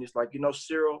this. And he's like,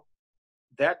 Cyril,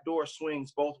 that door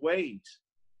swings both ways.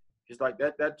 He's like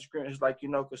that discrimination. He's like,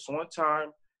 because one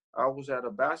time I was at a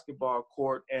basketball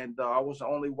court, and I was the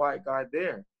only white guy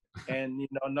there. And,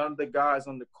 none of the guys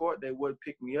on the court, they would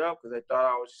pick me up because they thought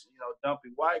I was, dumpy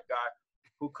white guy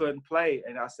who couldn't play.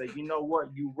 And I said, you know what?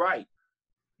 You're right.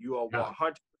 You are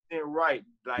 100% right.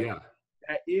 Like, Yeah.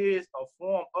 that is a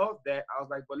form of that. I was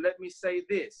like, but let me say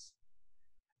this.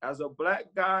 As a black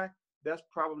guy, that's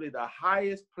probably the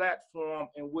highest platform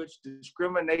in which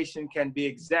discrimination can be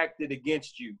exacted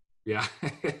against you. Yeah.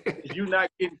 You're not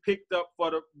getting picked up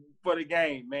for the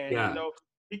game, man. Yeah.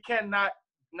 He cannot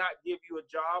not give you a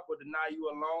job or deny you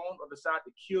a loan or decide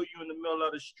to kill you in the middle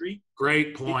of the street.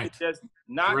 Great point. He could just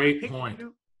not Great pick point.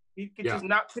 you. He could just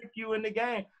not pick you in the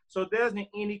game. So there's an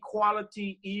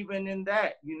inequality even in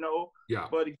that, Yeah.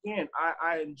 But again,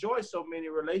 I enjoy so many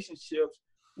relationships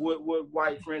with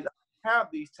white friends. I have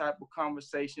these type of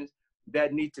conversations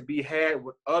that need to be had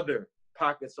with other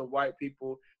pockets of white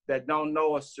people that don't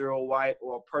know a Cyril White,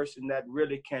 or a person that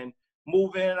really can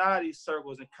move in and out of these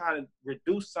circles and kind of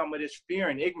reduce some of this fear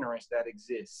and ignorance that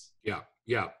exists. Yeah.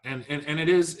 Yeah. And it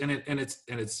is, and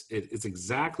it's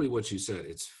exactly what you said.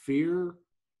 It's fear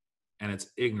and it's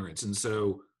ignorance. And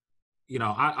so,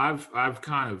 I've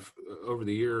kind of over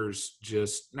the years,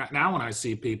 just now when I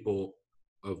see people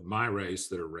of my race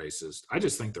that are racist, I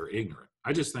just think they're ignorant.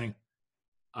 I just think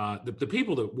the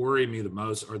people that worry me the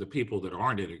most are the people that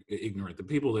aren't ignorant, the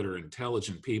people that are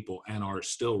intelligent people and are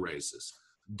still racist.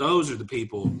 Those are the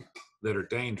people that are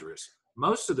dangerous.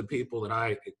 Most of the people that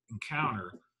I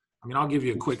encounter, I'll give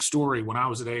you a quick story. When I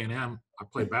was at A&M, I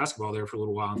played basketball there for a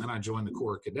little while, and then I joined the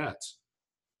Corps of Cadets.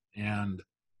 And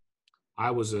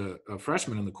I was a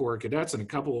freshman in the Corps of Cadets, and a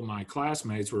couple of my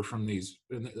classmates were from these,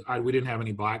 we didn't have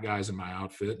any black guys in my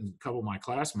outfit, and a couple of my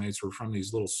classmates were from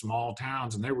these little small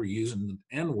towns, and they were using the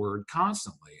N-word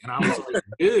constantly. And I was like,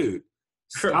 dude,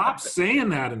 stop saying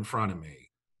that in front of me.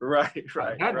 Right.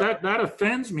 That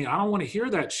offends me. I don't want to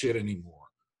hear that shit anymore.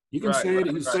 You can say it,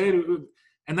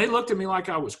 and they looked at me like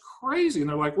I was crazy, and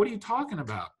they're like, what are you talking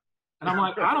about? And I'm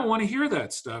like, I don't want to hear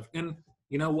that stuff. And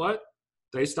you know what?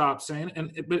 They stopped saying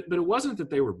it, but it wasn't that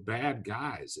they were bad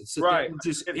guys. It's that they were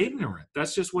just ignorant.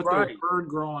 That's just what they heard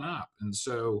growing up. And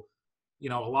so,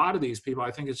 a lot of these people, I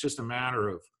think it's just a matter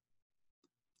of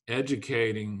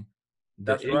educating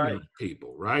the ignorant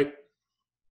people, right?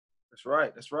 That's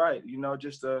right.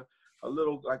 Just a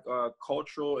little like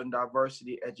cultural and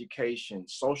diversity education,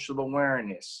 social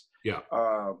awareness. Yeah.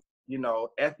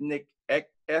 Ethnic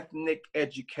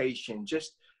education.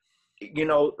 Just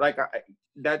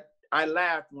I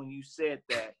laughed when you said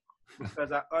that,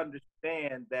 because I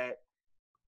understand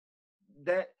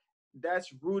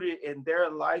that's rooted in their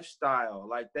lifestyle.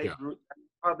 Like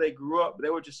how they grew up. They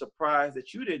were just surprised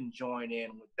that you didn't join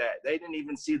in with that. They didn't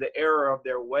even see the error of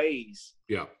their ways.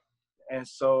 Yeah. And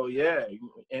so,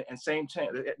 and same time,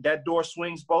 that door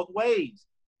swings both ways.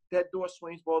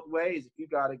 If you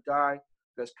got a guy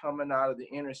that's coming out of the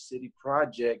inner city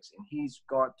projects and he's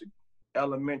gone to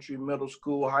elementary, middle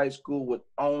school, high school with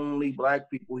only black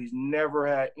people, he's never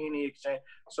had any exchange.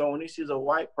 So when he sees a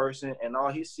white person and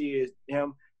all he sees is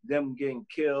them getting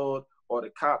killed, or the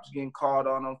cops getting called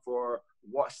on them for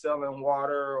selling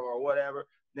water or whatever,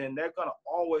 then they're going to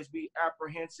always be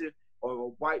apprehensive. Or a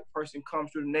white person comes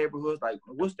through the neighborhood, like,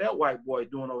 what's that white boy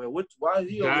doing over here? Why is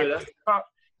he over there? That's the cop.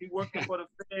 He working for the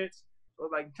feds. So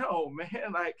like, no,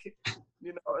 man, like,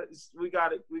 we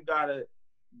gotta,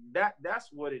 that's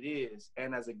what it is.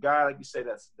 And as a guy, like you say,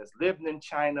 that's lived in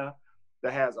China,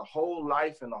 that has a whole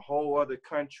life in a whole other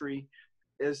country,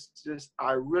 it's just,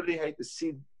 I really hate to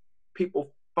see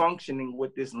people functioning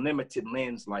with this limited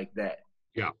lens like that.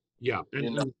 Yeah. Yeah.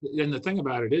 And the thing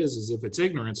about it is if it's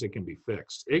ignorance, it can be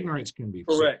fixed. Ignorance can be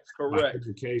correct by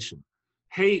education.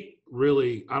 Hate,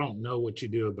 really, I don't know what you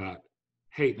do about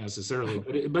hate necessarily,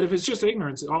 but if it's just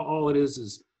ignorance, all it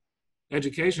is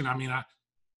education.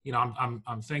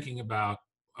 I'm thinking about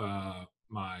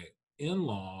my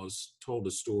in-laws told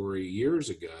a story years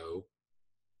ago.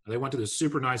 They went to this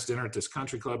super nice dinner at this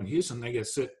country club in Houston. They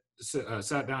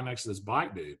sat down next to this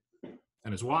black dude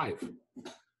and his wife.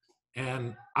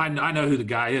 And I know who the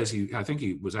guy is. I think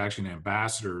he was actually an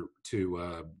ambassador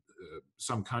to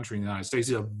some country in the United States.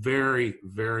 He's a very,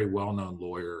 very well-known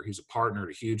lawyer. He's a partner at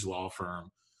a huge law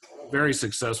firm, very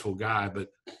successful guy. But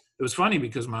it was funny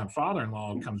because my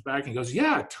father-in-law comes back and he goes,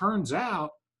 "Yeah, it turns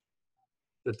out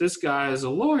that this guy is a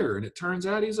lawyer, and it turns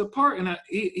out he's a part." And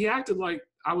he acted like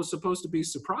I was supposed to be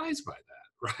surprised by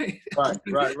that, right? Right.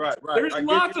 There's I get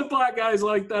lots of black guys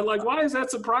like that. Like, why is that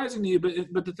surprising to you?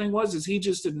 But the thing was, is he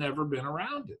just had never been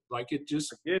around it. Like, it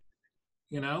just, you.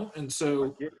 And I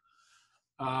so, get it.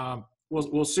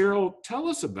 well, Cyril, tell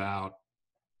us about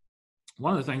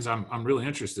one of the things I'm really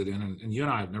interested in, and you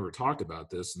and I have never talked about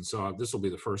this, and so this will be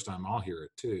the first time I'll hear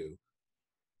it too.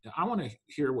 I want to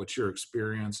hear what your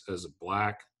experience as a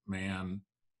black man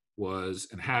was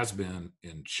and has been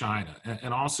in China,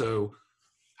 and also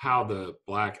how the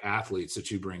black athletes that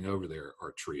you bring over there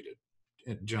are treated,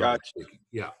 generally Gotcha. speaking.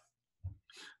 Yeah.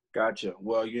 Gotcha.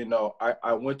 Well,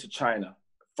 I went to China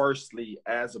firstly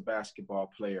as a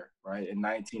basketball player, right, in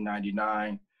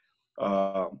 1999.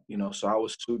 So I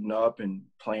was suiting up and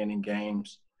playing in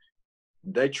games.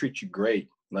 They treat you great.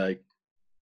 Like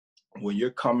when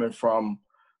you're coming from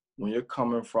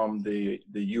the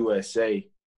USA,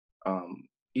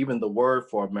 even the word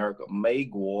for America,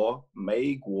 Meiguo,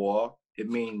 it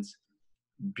means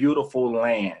beautiful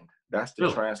land. That's the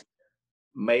Really? translation.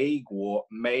 Meiguo,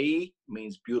 Mei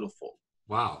means beautiful.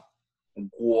 Wow.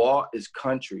 Guo is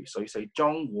country. So you say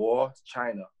Zhongguo,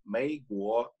 China,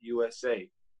 Meiguo, USA,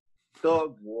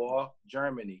 Deguo,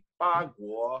 Germany,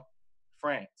 Baguo,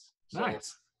 France. So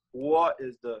Nice. Guo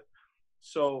is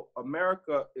so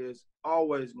America is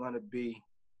always going to be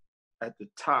at the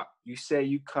top. You say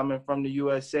you coming from the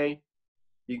USA,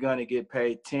 you're going to get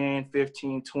paid 10,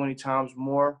 15, 20 times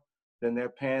more than they're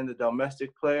paying the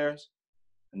domestic players,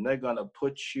 and they're going to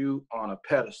put you on a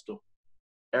pedestal.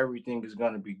 Everything is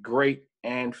going to be great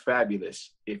and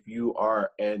fabulous if you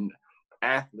are an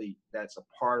athlete that's a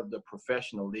part of the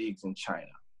professional leagues in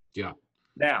China. Yeah.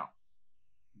 Now,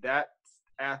 that's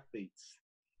athletes.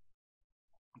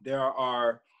 There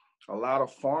are a lot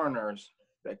of foreigners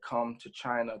that come to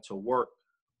China to work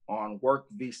on work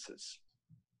visas,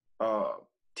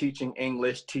 teaching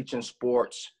English, teaching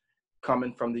sports,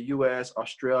 coming from the US,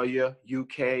 Australia,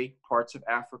 UK, parts of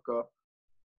Africa.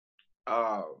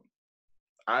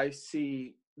 I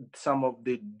see some of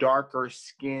the darker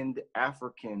skinned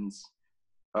Africans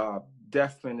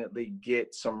definitely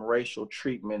get some racial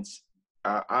treatments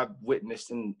I've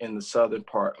witnessed in the southern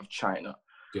part of China.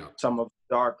 Yeah. Some of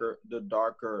the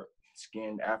darker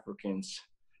skinned Africans.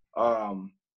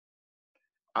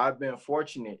 I've been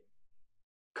fortunate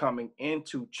coming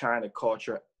into China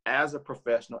culture as a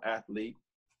professional athlete,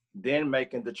 then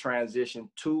making the transition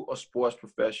to a sports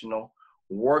professional,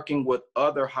 working with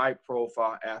other high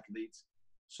profile athletes.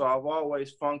 So I've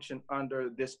always functioned under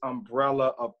this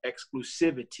umbrella of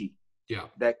exclusivity. Yeah.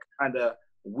 That kind of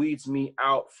weeds me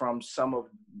out from some of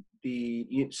the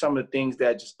things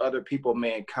that just other people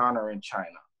may encounter in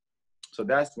China. So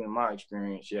that's been my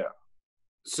experience. Yeah.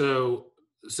 So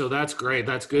that's great.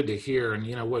 That's good to hear. And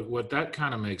what that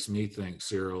kind of makes me think,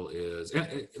 Cyril, is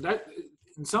and that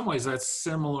in some ways that's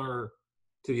similar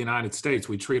to the United States.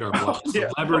 We treat our black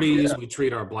celebrities, we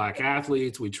treat our black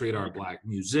athletes, we treat our black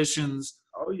musicians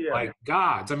like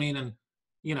gods. I mean, and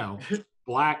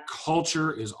black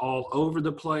culture is all over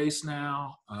the place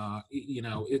now.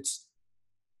 It's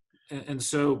and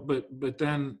so, but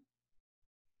then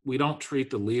we don't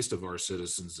treat the least of our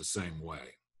citizens the same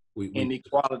way. We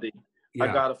Inequality. Yeah.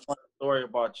 I got a funny story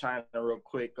about China real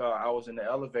quick. I was in the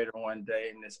elevator one day,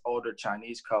 and this older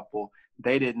Chinese couple,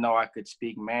 they didn't know I could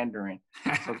speak Mandarin.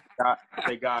 So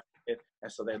they got it, and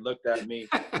so they looked at me,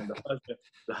 and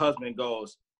the husband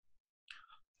goes,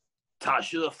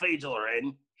 "Tasha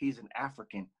Feijoren." He's an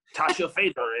African. Tasha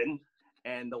Feijoren.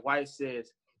 And the wife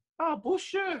says,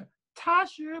 "Busher,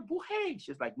 Tasha Buhe."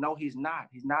 She's like, "No, he's not.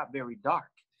 He's not very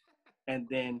dark." And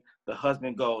then the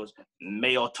husband goes,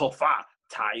 "Meo tofa,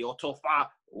 tayo tofa,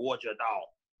 wojadao."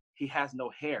 He has no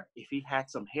hair. If he had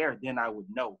some hair, then I would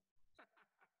know.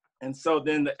 And so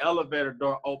then the elevator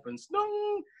door opens,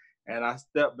 and I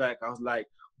stepped back. I was like,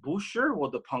 "Busher,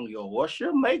 what the pungyo? What's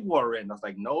your leg warren?" I was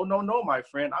like, no, my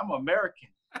friend. I'm American.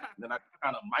 And then I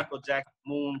kind of Michael Jackson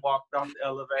moonwalked off the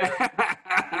elevator.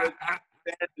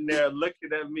 Standing there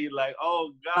looking at me like,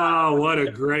 "Oh God!" Oh, what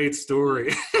a great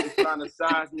story! He's trying to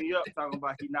size me up, talking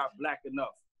about he's not black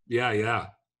enough. Yeah. He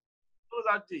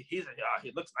said,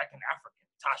 "He looks like an African."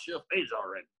 Tasha Faze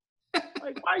already.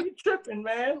 Like, why are you tripping,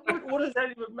 man? What does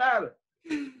that even matter?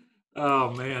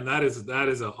 Oh man, that is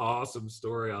an awesome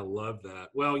story. I love that.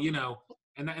 Well,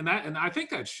 and I think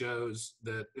that shows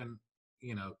that, and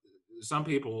some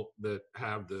people that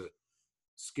have the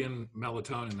skin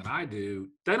melatonin that I do,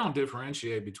 they don't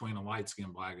differentiate between a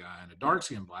light-skinned black guy and a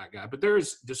dark-skinned black guy, but there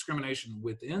is discrimination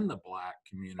within the black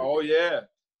community. Oh yeah,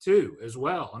 too, as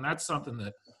well. And that's something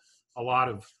that a lot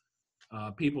of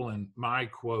people in my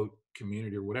quote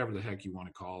community, or whatever the heck you want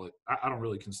to call it, I don't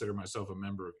really consider myself a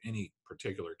member of any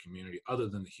particular community other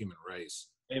than the human race.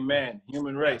 amen.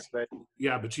 Human race, baby.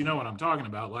 Yeah, but you know what I'm talking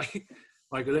about. Like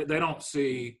they don't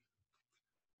see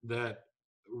that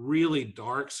really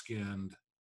dark-skinned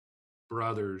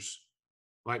brothers,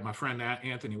 like my friend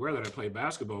Anthony Ware that I play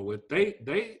basketball with,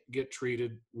 they get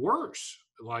treated worse.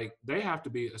 Like they have to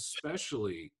be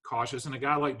especially cautious. And a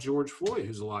guy like George Floyd,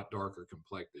 who's a lot darker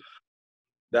complected.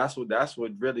 That's what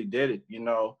really did it.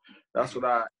 That's what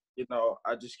I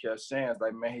just kept saying. It's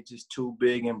like, man, he's just too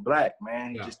big and black,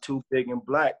 man. He's just too big and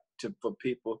black for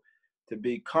people to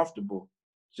be comfortable.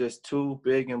 Just too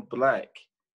big and black.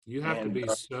 You have to be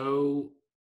so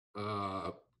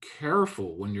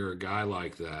careful when you're a guy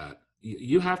like that.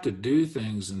 You have to do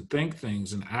things and think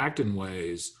things and act in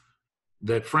ways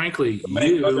that, frankly, to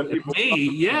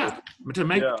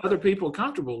make other people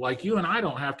comfortable. Like you and I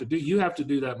don't have to do. You have to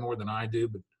do that more than I do.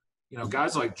 But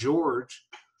guys like George,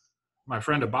 my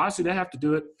friend Abasi, they have to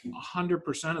do it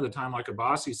 100% of the time. Like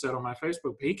Abasi said on my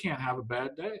Facebook, he can't have a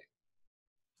bad day.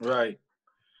 Right.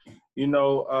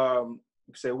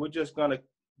 Say we're just gonna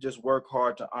work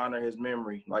hard to honor his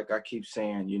memory, like I keep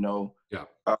saying.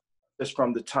 Just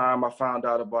from the time I found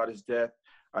out about his death,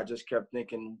 I just kept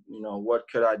thinking, what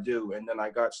could I do? And then I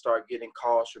started getting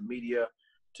calls from media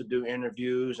to do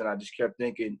interviews, and I just kept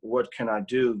thinking, what can I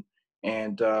do?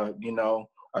 And I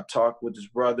talked with his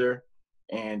brother,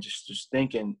 and just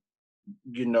thinking,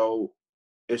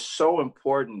 it's so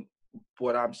important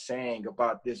what I'm saying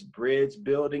about this bridge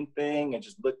building thing, and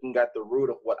just looking at the root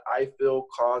of what I feel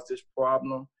caused this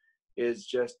problem is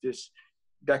just this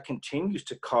that continues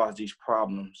to cause these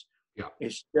problems. Yeah.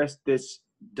 It's just this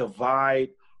divide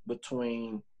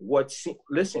between what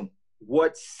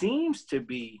seems to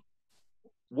be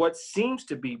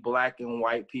black and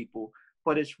white people,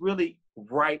 but it's really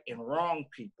right and wrong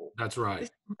people. That's right.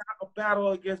 It's not a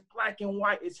battle against black and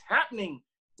white. It's happening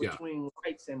between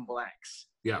whites and blacks.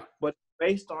 Yeah. But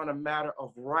based on a matter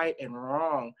of right and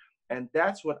wrong. And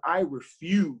that's what I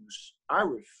refuse. I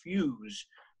refuse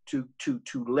to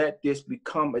let this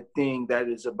become a thing that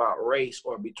is about race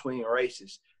or between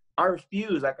races. I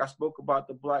refuse, like I spoke about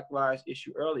the Black Lives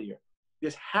issue earlier.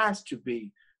 This has to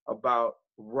be about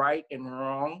right and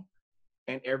wrong,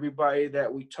 and everybody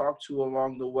that we talk to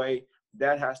along the way,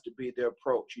 that has to be their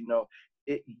approach.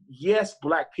 Yes,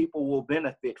 black people will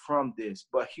benefit from this,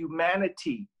 but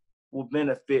humanity will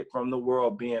benefit from the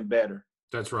world being better.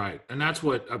 That's right. And that's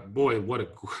what a great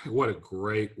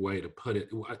way to put it.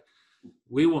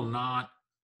 We will not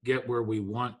get where we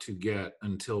want to get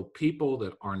until people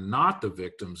that are not the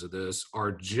victims of this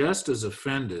are just as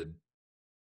offended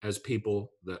as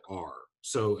people that are.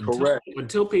 So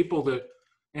until people that,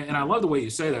 and I love the way you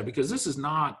say that, because this is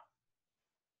not,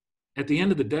 at the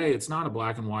end of the day, it's not a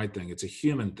black and white thing. It's a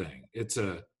human thing. It's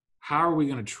how are we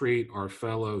going to treat our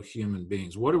fellow human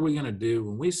beings? What are we going to do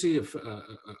when we see a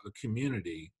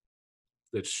community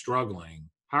that's struggling?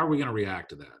 How are we going to react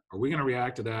to that? Are we going to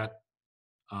react to that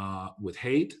with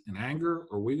hate and anger,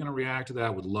 or are we going to react to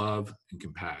that with love and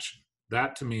compassion?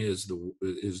 That, to me, is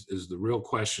the real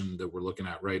question that we're looking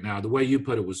at right now. The way you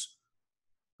put it was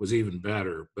even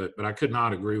better, but I could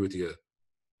not agree with you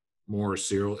more,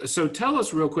 Cyril. So tell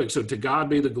us real quick. So To God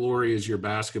Be the Glory is your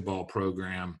basketball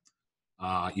program.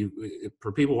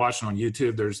 For people watching on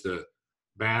YouTube, there's the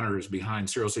banners behind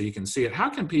Cyril so you can see it. How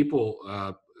can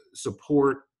people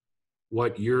support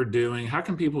what you're doing? How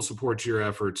can people support your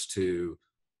efforts to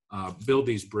build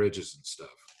these bridges and stuff?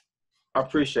 I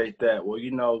appreciate that. Well,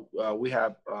 we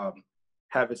have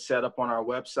it set up on our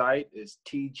website. It's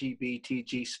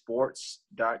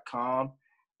tgbtgsports.com.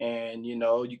 And,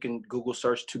 you can Google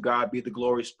search To God Be the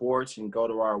Glory Sports and go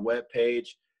to our webpage.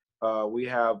 We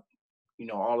have,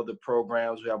 all of the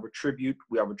programs. We have a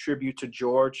tribute to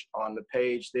George on the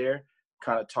page there.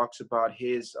 Kind of talks about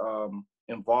his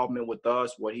involvement with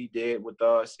us, what he did with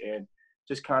us, and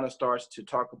just kind of starts to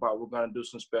talk about, we're going to do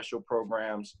some special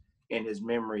programs in his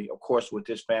memory, of course, with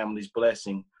his family's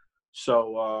blessing.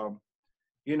 So,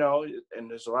 and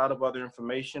there's a lot of other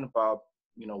information about,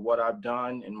 what I've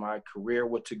done in my career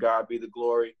with To God Be the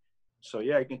Glory. So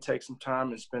yeah, you can take some time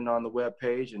and spend on the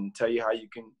webpage and tell you how you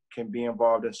can be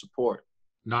involved and support.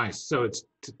 Nice. So it's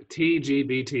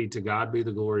TGBT, To God Be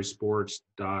the Glory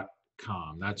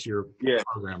Sports.com. That's your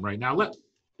program right now. Let's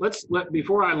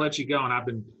before I let you go,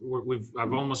 and we've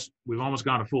almost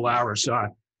gone a full hour, so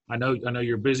I know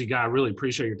you're a busy guy. I really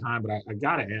appreciate your time, but I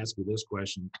got to ask you this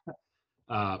question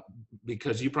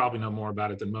because you probably know more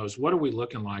about it than most. What are we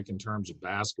looking like in terms of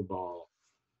basketball,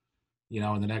 in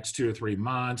the next 2 or 3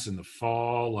 months in the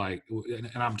fall? Like,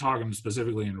 and I'm talking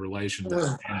specifically in relation to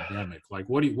the pandemic. Like,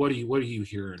 what are you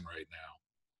hearing right now?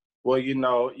 Well, yes,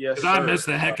 Because sir. I miss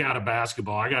the heck out of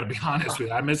basketball. I got to be honest with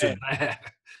you. I miss it bad.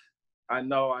 I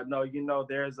know.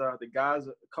 There's a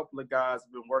couple of guys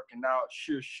have been working out.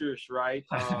 Shush, right?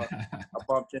 I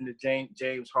bumped into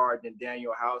James Harden and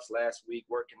Daniel House last week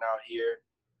working out here.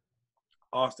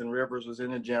 Austin Rivers was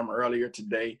in the gym earlier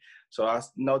today. So I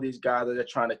know these guys are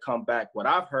trying to come back. What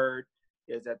I've heard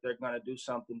is that they're going to do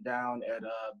something down at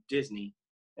Disney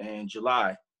in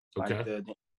July, like the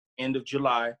end of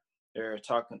July. They're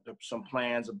talking some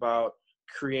plans about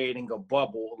creating a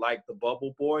bubble, like the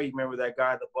Bubble Boy. You remember that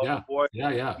guy, the Bubble Boy?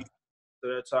 Yeah. So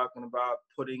they're talking about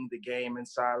putting the game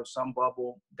inside of some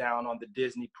bubble down on the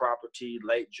Disney property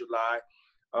late July.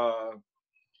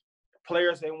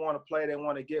 Players, they want to play, they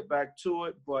want to get back to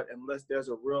it, but unless there's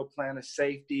a real plan of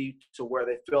safety to where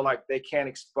they feel like they can't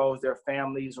expose their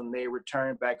families when they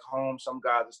return back home, some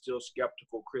guys are still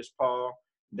skeptical. Chris Paul,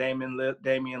 Damian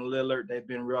Lillard, they've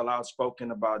been real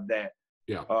outspoken about that.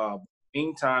 Yeah.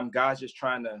 Meantime, guys just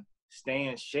trying to stay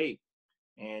in shape,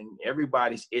 and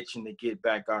everybody's itching to get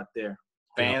back out there.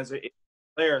 Fans are itching,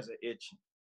 players are itching.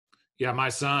 Yeah, my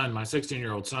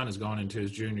 16-year-old son is going into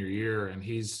his junior year, and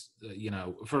he's,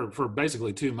 for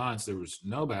basically 2 months, there was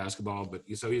no basketball, but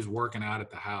so he's working out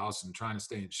at the house and trying to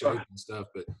stay in shape and stuff.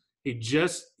 But he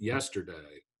just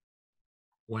yesterday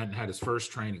went and had his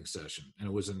first training session, and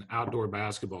it was an outdoor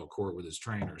basketball court with his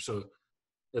trainer. So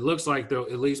it looks like they'll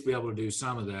at least be able to do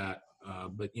some of that.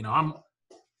 But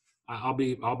I'll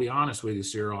be honest with you,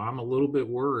 Cyril. I'm a little bit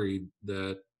worried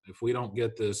that if we don't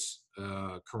get this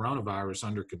coronavirus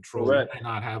under control, we may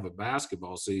not have a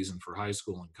basketball season for high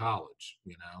school and college.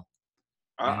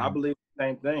 I believe the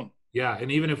same thing. Yeah,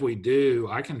 and even if we do,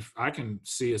 I can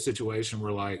see a situation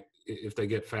where, like, if they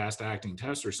get fast acting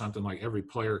tests or something, like every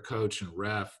player, coach, and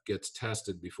ref gets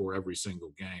tested before every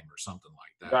single game or something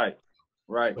like that.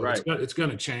 Right. It's going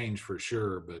to change for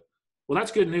sure. But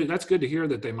that's good news. That's good to hear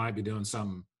that they might be doing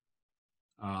something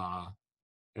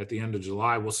at the end of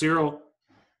July. Well, Cyril,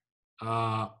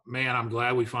 man, I'm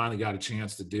glad we finally got a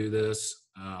chance to do this.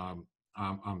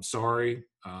 I'm sorry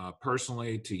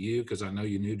personally to you because I know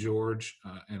you knew George,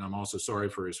 and I'm also sorry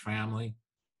for his family.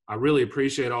 I really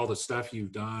appreciate all the stuff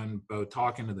you've done, both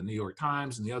talking to the New York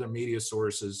Times and the other media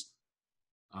sources,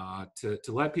 to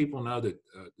let people know that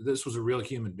this was a real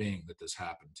human being that this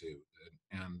happened to.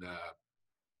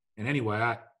 And anyway,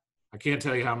 I can't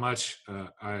tell you how much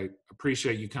I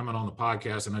appreciate you coming on the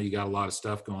podcast. I know you got a lot of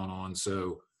stuff going on,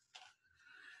 so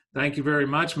thank you very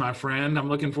much, my friend. I'm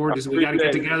looking forward to. We got to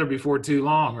get together before too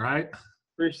long, right?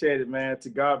 Appreciate it, man. To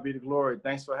God be the glory.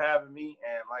 Thanks for having me.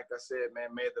 And like I said,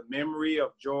 man, may the memory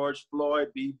of George Floyd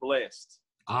be blessed.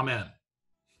 Amen.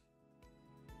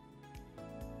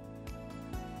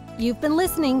 You've been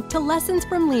listening to Lessons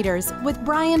from Leaders with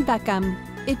Brian Beckcom.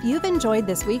 If you've enjoyed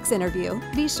this week's interview,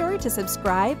 be sure to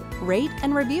subscribe, rate,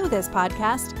 and review this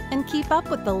podcast and keep up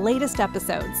with the latest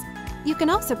episodes. You can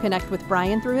also connect with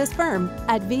Brian through his firm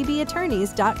at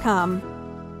vbattorneys.com.